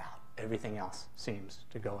that out, everything else seems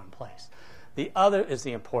to go in place. The other is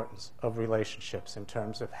the importance of relationships in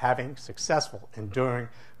terms of having successful, enduring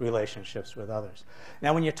relationships with others.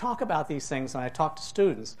 Now, when you talk about these things, and I talk to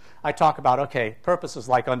students, I talk about, okay, purpose is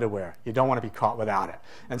like underwear. You don't want to be caught without it.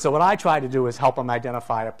 And so what I try to do is help them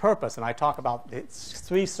identify a purpose. And I talk about it's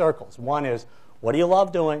 3 circles. One is, what do you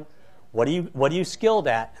love doing? What are you skilled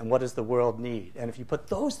at? And what does the world need? And if you put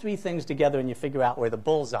those 3 things together and you figure out where the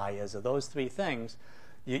bullseye is of those 3 things,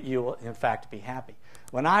 you will, in fact, be happy.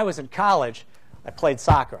 When I was in college, I played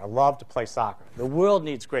soccer. I loved to play soccer. The world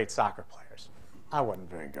needs great soccer players. I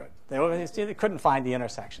wasn't very good. They couldn't find the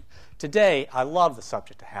intersection. Today, I love the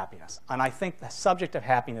subject of happiness. And I think the subject of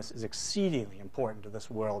happiness is exceedingly important to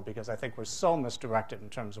this world because I think we're so misdirected in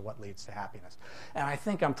terms of what leads to happiness. And I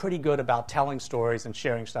think I'm pretty good about telling stories and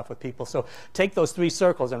sharing stuff with people. So take those 3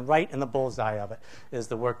 circles, and right in the bullseye of it is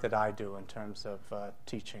the work that I do in terms of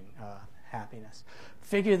teaching happiness.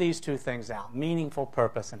 Figure these 2 things out, meaningful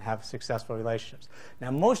purpose and have successful relationships.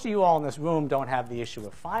 Now, most of you all in this room don't have the issue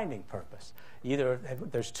of finding purpose.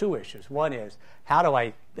 There's 2 issues. One is, how do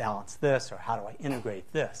I balance this, or how do I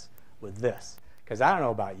integrate this with this? Because I don't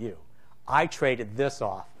know about you. I traded this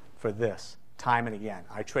off for this time and again.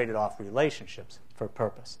 I traded off relationships for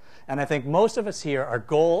purpose. And I think most of us here are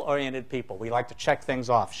goal-oriented people. We like to check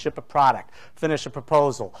things off, ship a product, finish a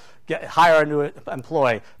proposal, hire a new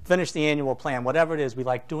employee, finish the annual plan, whatever it is. We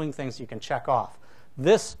like doing things you can check off.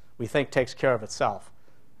 This, we think, takes care of itself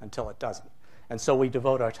until it doesn't. And so we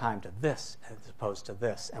devote our time to this as opposed to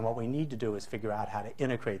this. And what we need to do is figure out how to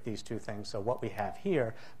integrate these 2 things so what we have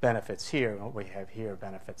here benefits here, and what we have here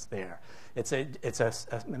benefits there. It's a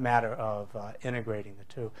matter of integrating the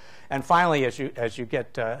 2. And finally, as you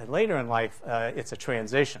get later in life, it's a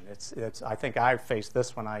transition. I think I faced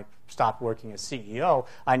this when I stopped working as CEO.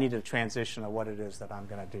 I needed a transition of what it is that I'm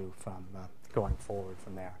going to do from going forward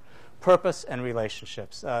from there. Purpose and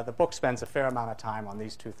relationships. The book spends a fair amount of time on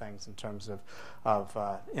these 2 things in terms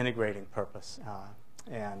of integrating purpose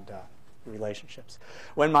and relationships.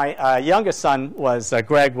 When my youngest son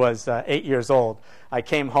Greg was 8 years old, I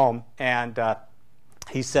came home and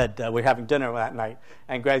he said, we're having dinner that night,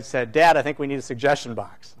 and Greg said, Dad, I think we need a suggestion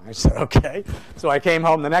box. I said, okay. So I came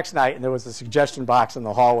home the next night, and there was a suggestion box in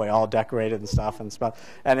the hallway, all decorated and stuff.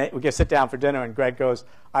 And we get sit down for dinner, and Greg goes,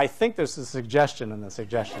 I think there's a suggestion in the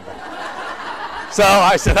suggestion box. So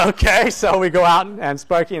I said, okay. So we go out, and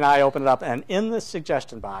Sparky and I open it up, and in the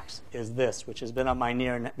suggestion box is this, which has been on my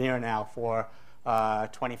mirror now for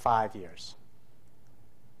 25 years.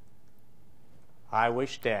 I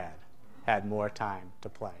wish Dad had more time to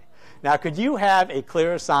play. Now, could you have a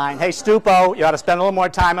clearer sign? Hey, Stupo, you ought to spend a little more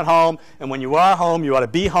time at home, and when you are home, you ought to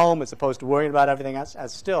be home as opposed to worrying about everything else.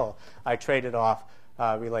 As still, I traded off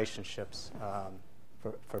relationships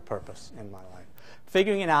for purpose in my life.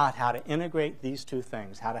 Figuring out how to integrate these 2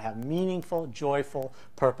 things, how to have meaningful, joyful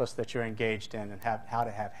purpose that you're engaged in, and how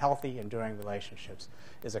to have healthy, enduring relationships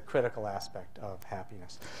is a critical aspect of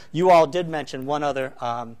happiness. You all did mention one other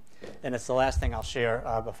and it's the last thing I'll share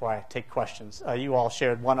before I take questions. You all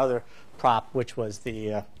shared one other prop, which was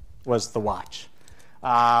the watch,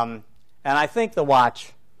 and I think the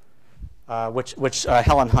watch, which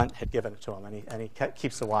Helen Hunt had given to him, and he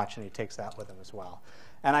keeps the watch and he takes that with him as well.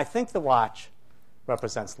 And I think the watch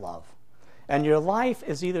represents love. And your life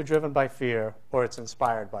is either driven by fear or it's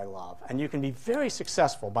inspired by love. And you can be very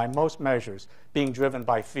successful by most measures being driven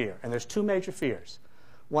by fear. And there's 2 major fears.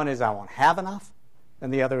 One is I won't have enough,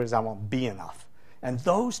 and the other is I won't be enough. And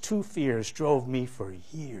those 2 fears drove me for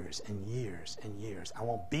years and years and years. I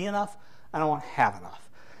won't be enough, and I won't have enough.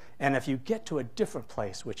 And if you get to a different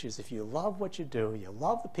place, which is if you love what you do, you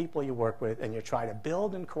love the people you work with, and you try to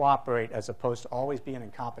build and cooperate as opposed to always being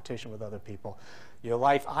in competition with other people, your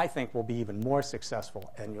life, I think, will be even more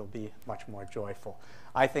successful, and you'll be much more joyful.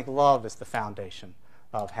 I think love is the foundation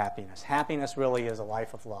of happiness. Happiness really is a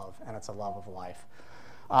life of love, and it's a love of life.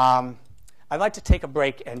 I'd like to take a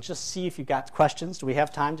break and just see if you got questions. Do we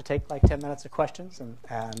have time to take like 10 minutes of questions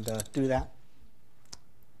and do that?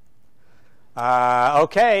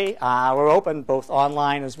 Okay, we're open both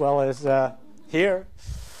online as well as here.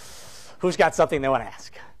 Who's got something they want to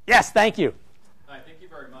ask? Yes, thank you. Hi, thank you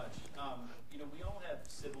very much. We all have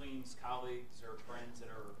siblings, colleagues, or friends that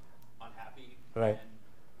are unhappy. Right.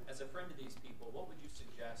 And as a friend to these people, what would you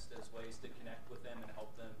suggest as ways to connect with them and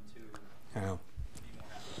help them to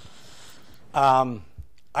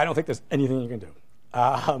I don't think there's anything you can do.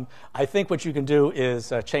 I think what you can do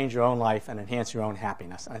is change your own life and enhance your own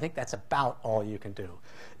happiness. And I think that's about all you can do.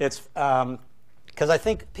 It's because I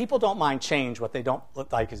think people don't mind change. What they don't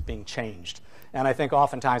look like is being changed. And I think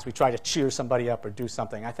oftentimes we try to cheer somebody up or do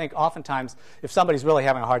something. I think oftentimes if somebody's really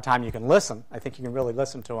having a hard time, you can listen. I think you can really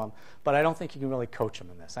listen to them. But I don't think you can really coach them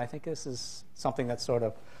in this. I think this is something that sort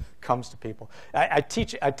of comes to people. I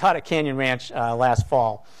taught at Canyon Ranch last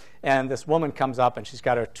fall. And this woman comes up, and she's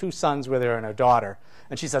got her 2 sons with her and her daughter.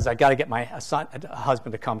 And she says, I got to get my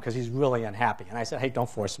husband to come because he's really unhappy. And I said, hey, don't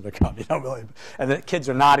force him to come. You know, really. And the kids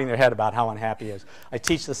are nodding their head about how unhappy he is. I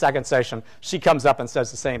teach the second session. She comes up and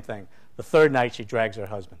says the same thing. The third night, she drags her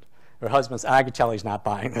husband. Her husband's, I can tell he's not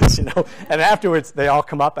buying this, you know. And afterwards, they all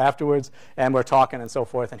come up afterwards, and we're talking and so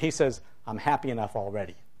forth. And he says, I'm happy enough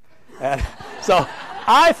already. And so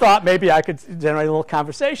I thought maybe I could generate a little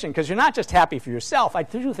conversation, because you're not just happy for yourself. I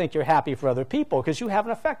do think you're happy for other people because you have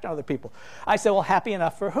an effect on other people. I said, well, happy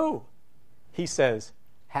enough for who? He says,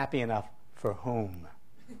 happy enough for whom?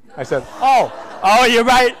 I said, oh, you're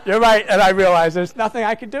right. And I realized there's nothing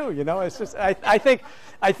I can do. You know, it's just I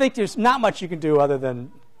think there's not much you can do other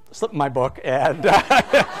than slip my book and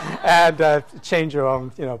and change your own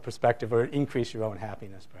perspective or increase your own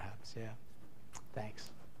happiness, perhaps. Yeah. Thanks.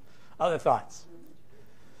 Other thoughts?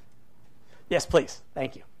 Yes, please.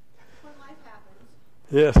 Thank you. When life happens,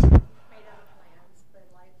 yes. made other plans, but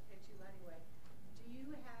life hits you anyway. Do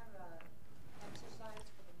you have an exercise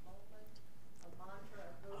for the moment, a mantra,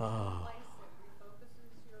 a go-to place that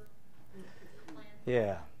refocuses your plan?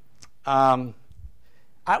 Yeah.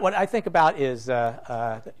 What I think about is.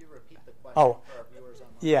 Could you repeat the question for our viewers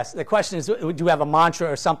online? Yes. The question is, do you have a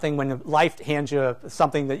mantra or something when life hands you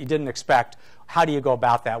something that you didn't expect? How do you go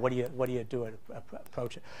about that? What do you do to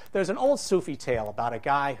approach it? There's an old Sufi tale about a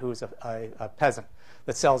guy who's a peasant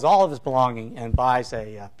that sells all of his belonging and buys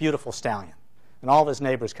a beautiful stallion. And all of his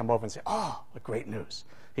neighbors come over and say, oh, what great news.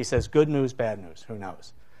 He says, good news, bad news, who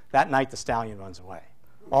knows? That night, the stallion runs away.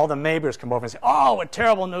 All the neighbors come over and say, oh, what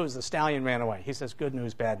terrible news, the stallion ran away. He says, good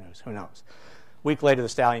news, bad news, who knows? A week later, the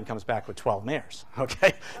stallion comes back with 12 mares.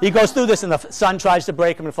 Okay, he goes through this, and the son tries to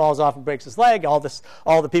break him and falls off and breaks his leg. All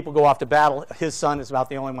the people go off to battle. His son is about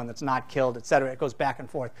the only one that's not killed, etc. It goes back and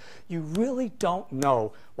forth. You really don't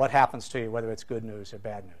know what happens to you, whether it's good news or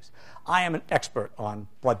bad news. I am an expert on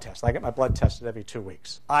blood tests. I get my blood tested every 2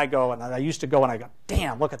 weeks. I go, and I used to go, and I go,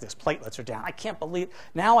 damn, look at this, platelets are down. I can't believe.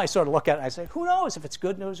 Now I sort of look at it, and I say, who knows if it's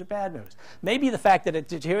good news or bad news? Maybe the fact that it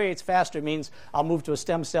deteriorates faster means I'll move to a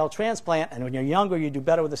stem cell transplant, and when you're younger, you do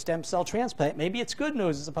better with a stem cell transplant. Maybe it's good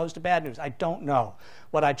news as opposed to bad news. I don't know.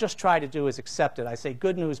 What I just try to do is accept it. I say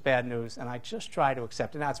good news, bad news, and I just try to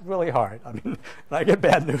accept it. Now, it's really hard. I mean, when I get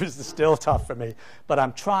bad news, it's still tough for me. But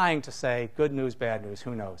I'm trying to say good news, bad news,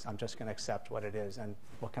 who knows? I'm just going to accept what it is, and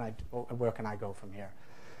where can I go from here?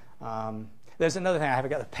 There's another thing. I have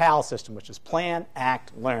got the PAL system, which is plan,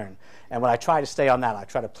 act, learn. And when I try to stay on that, I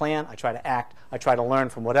try to plan, I try to act, I try to learn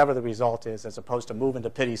from whatever the result is, as opposed to moving to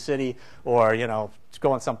Pity City or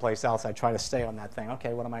going someplace else. I try to stay on that thing.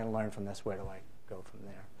 Okay, what am I going to learn from this? Where do I go from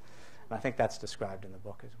there? And I think that's described in the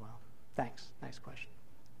book as well. Thanks. Nice question.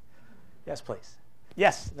 Yes, please.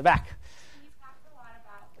 Yes, in the back. You've talked a lot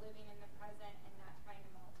about living in the present and not trying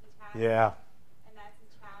to multitask. Yeah. And that's a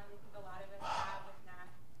challenge I think a lot of us have with not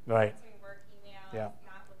Right. answering work emails, Yeah.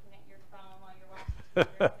 not looking at your phone while you're watching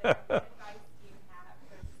TV. What advice do you have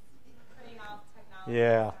for putting off technology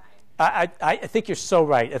Yeah. aside? I think you're so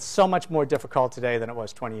right. It's so much more difficult today than it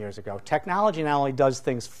was 20 years ago. Technology not only does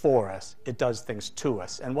things for us, it does things to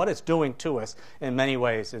us. And what it's doing to us in many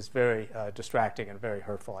ways is very distracting and very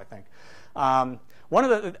hurtful, I think.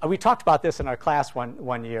 We talked about this in our class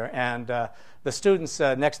one year, and the students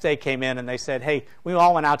next day came in and they said, hey, we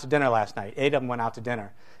all went out to dinner last night. 8 of them went out to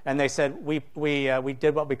dinner. And they said, we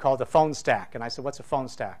did what we called a phone stack. And I said, what's a phone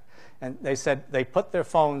stack? And they said they put their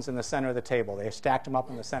phones in the center of the table. They stacked them up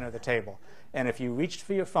in the center of the table. And if you reached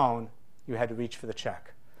for your phone, you had to reach for the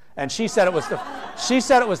check. And she said it was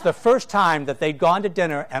the first time that they'd gone to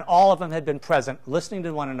dinner and all of them had been present, listening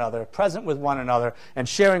to one another, present with one another, and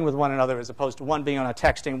sharing with one another, as opposed to one being on a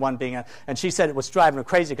texting, one being on. And she said it was driving her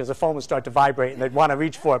crazy because the phone would start to vibrate and they'd want to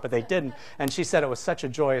reach for it, but they didn't. And she said it was such a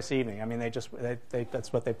joyous evening. I mean,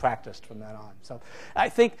 that's what they practiced from then on. So I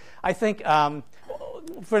think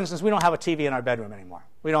for instance, we don't have a TV in our bedroom anymore.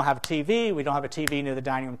 We don't have a TV. We don't have a TV near the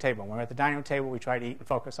dining room table. When we're at the dining room table, we try to eat and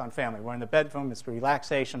focus on family. We're in the bedroom. It's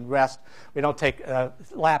relaxation, rest. We don't take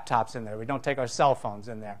laptops in there. We don't take our cell phones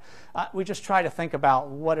in there. We just try to think about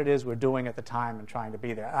what it is we're doing at the time and trying to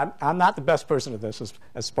be there. I'm not the best person at this,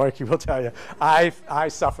 as Sparky will tell you. I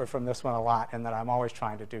suffer from this one a lot in that I'm always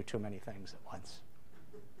trying to do too many things at once.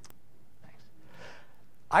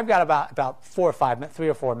 I've got about 3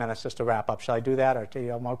 or 4 minutes just to wrap up. Shall I do that, or do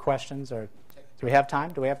you have more questions, or do we have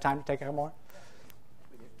time? Do we have time to take more?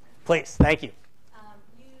 Please, thank you.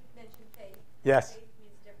 You mentioned faith. Yes. Faith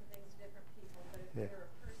means different things to different people, but if you're a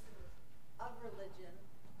person of religion,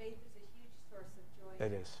 faith is a huge source of joy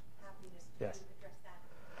It and is. happiness. Yes. Can you address that?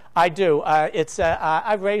 I do.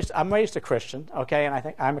 I'm raised a Christian, okay, and I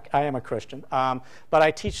think I am a Christian. But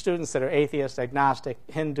I teach students that are atheist, agnostic,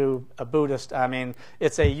 Hindu, Buddhist. I mean,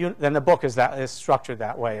 then the book is structured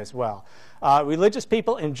that way as well. Religious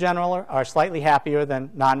people in general are slightly happier than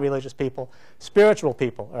non-religious people. Spiritual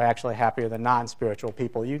people are actually happier than non-spiritual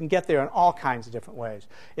people. You can get there in all kinds of different ways.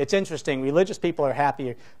 It's interesting. Religious people are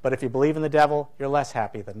happier, but if you believe in the devil, you're less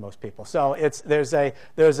happy than most people. So I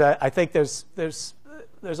think there's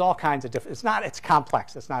all kinds of different. It's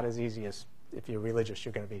complex. It's not as easy as if you're religious,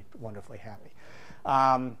 you're going to be wonderfully happy.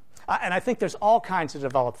 And I think there's all kinds of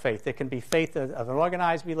developed faith. It can be faith of an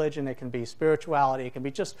organized religion. It can be spirituality. It can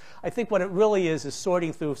be just, I think what it really is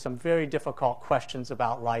sorting through some very difficult questions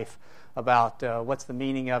about life, about what's the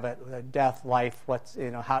meaning of it, death, life, what's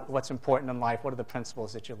important in life, what are the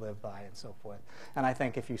principles that you live by, and so forth. And I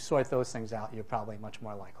think if you sort those things out, you're probably much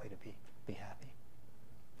more likely to be happy.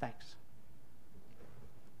 Thanks.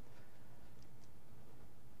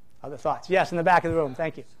 Other thoughts? Yes, in the back of the room.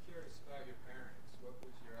 Thank you. I'm curious about your parents. What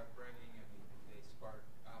was your upbringing, and did they spark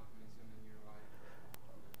optimism in your life?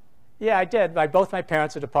 Yeah, I did. Both my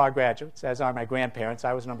parents are DePaul graduates, as are my grandparents.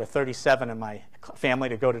 I was number 37 in my family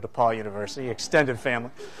to go to DePaul University, extended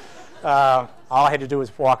family. All I had to do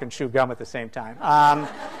was walk and chew gum at the same time.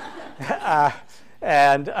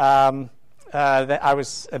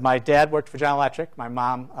 My dad worked for General Electric. My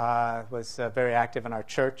mom was very active in our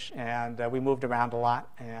church, and we moved around a lot.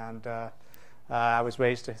 And I was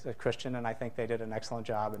raised as a Christian, and I think they did an excellent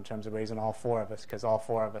job in terms of raising all 4 of us, because all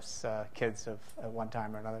 4 of us kids have, at one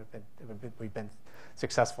time or another, we've been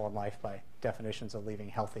successful in life by definitions of having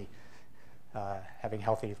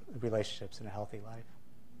healthy relationships and a healthy life.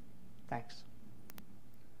 Thanks.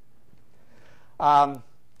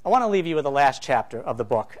 I want to leave you with the last chapter of the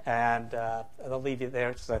book, and I'll leave you there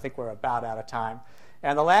because I think we're about out of time.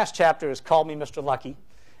 And the last chapter is Call Me Mr. Lucky,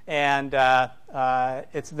 and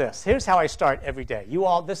it's this. Here's how I start every day. You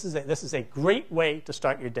all, this is a great way to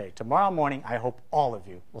start your day. Tomorrow morning, I hope all of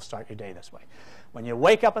you will start your day this way. When you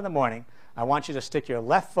wake up in the morning, I want you to stick your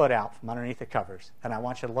left foot out from underneath the covers, and I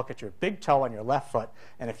want you to look at your big toe on your left foot,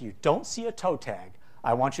 and if you don't see a toe tag,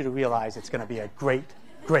 I want you to realize it's going to be a great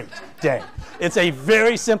day. It's a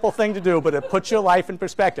very simple thing to do, but it puts your life in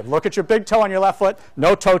perspective. Look at your big toe on your left foot,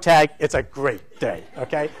 no toe tag. It's a great day,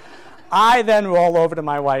 okay? I then roll over to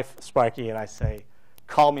my wife, Sparky, and I say,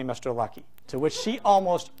 call me Mr. Lucky, to which she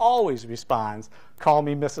almost always responds, call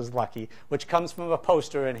me Mrs. Lucky, which comes from a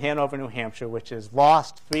poster in Hanover, New Hampshire, which is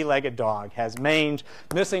lost three-legged dog, has mange,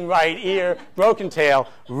 missing right ear, broken tail,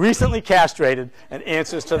 recently castrated, and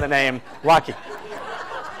answers to the name Lucky.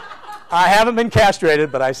 I haven't been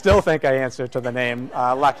castrated, but I still think I answer to the name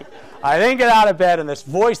Lucky. I then get out of bed, and this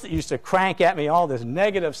voice that used to crank at me all this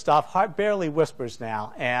negative stuff barely whispers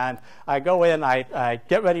now. And I go in, I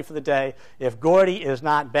get ready for the day. If Gordy is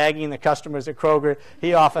not bagging the customers at Kroger,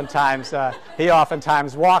 he oftentimes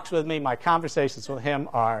walks with me. My conversations with him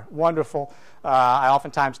are wonderful. I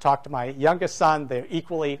oftentimes talk to my youngest son. They're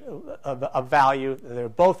equally of value. They're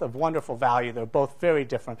both of wonderful value. They're both very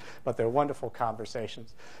different, but they're wonderful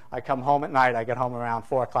conversations. I come home at night. I get home around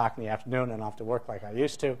 4 o'clock in the afternoon and off to work like I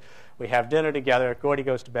used to. We have dinner together. Gordy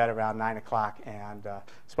goes to bed around 9 o'clock, and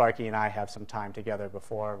Sparky and I have some time together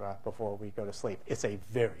before we go to sleep. It's a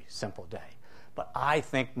very simple day, but I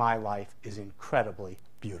think my life is incredibly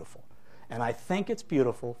beautiful, and I think it's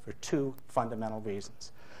beautiful for 2 fundamental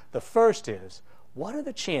reasons. The first is, what are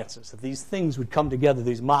the chances that these things would come together,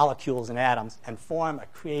 these molecules and atoms, and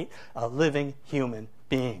create a living human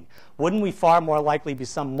being? Wouldn't we far more likely be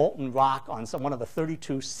some molten rock on one of the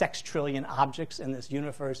 32 sextrillion objects in this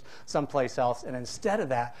universe someplace else? And instead of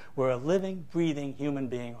that, we're a living, breathing human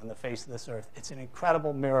being on the face of this earth. It's an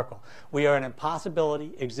incredible miracle. We are an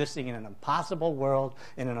impossibility existing in an impossible world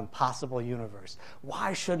in an impossible universe.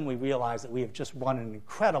 Why shouldn't we realize that we have just won an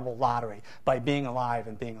incredible lottery by being alive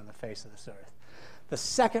and being on the face of this earth? The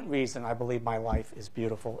second reason I believe my life is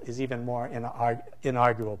beautiful is even more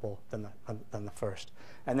inarguable than the first.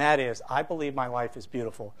 And that is, I believe my life is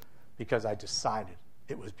beautiful because I decided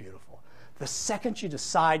it was beautiful. The second you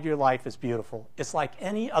decide your life is beautiful, it's like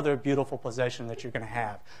any other beautiful possession that you're going to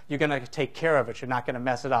have. You're going to take care of it. You're not going to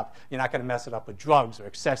mess it up. You're not going to mess it up with drugs or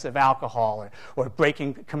excessive alcohol or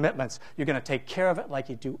breaking commitments. You're going to take care of it like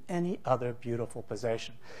you do any other beautiful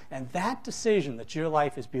possession. And that decision that your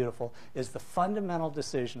life is beautiful is the fundamental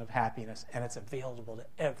decision of happiness, and it's available to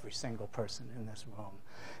every single person in this room.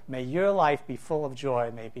 May your life be full of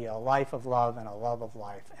joy. May it be a life of love and a love of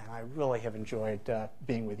life. And I really have enjoyed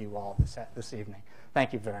being with you all this evening.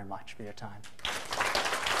 Thank you very much for your time.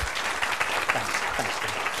 Thanks,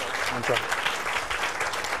 Steve. Enjoy.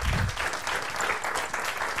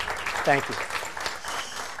 Thank you.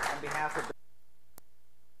 On behalf of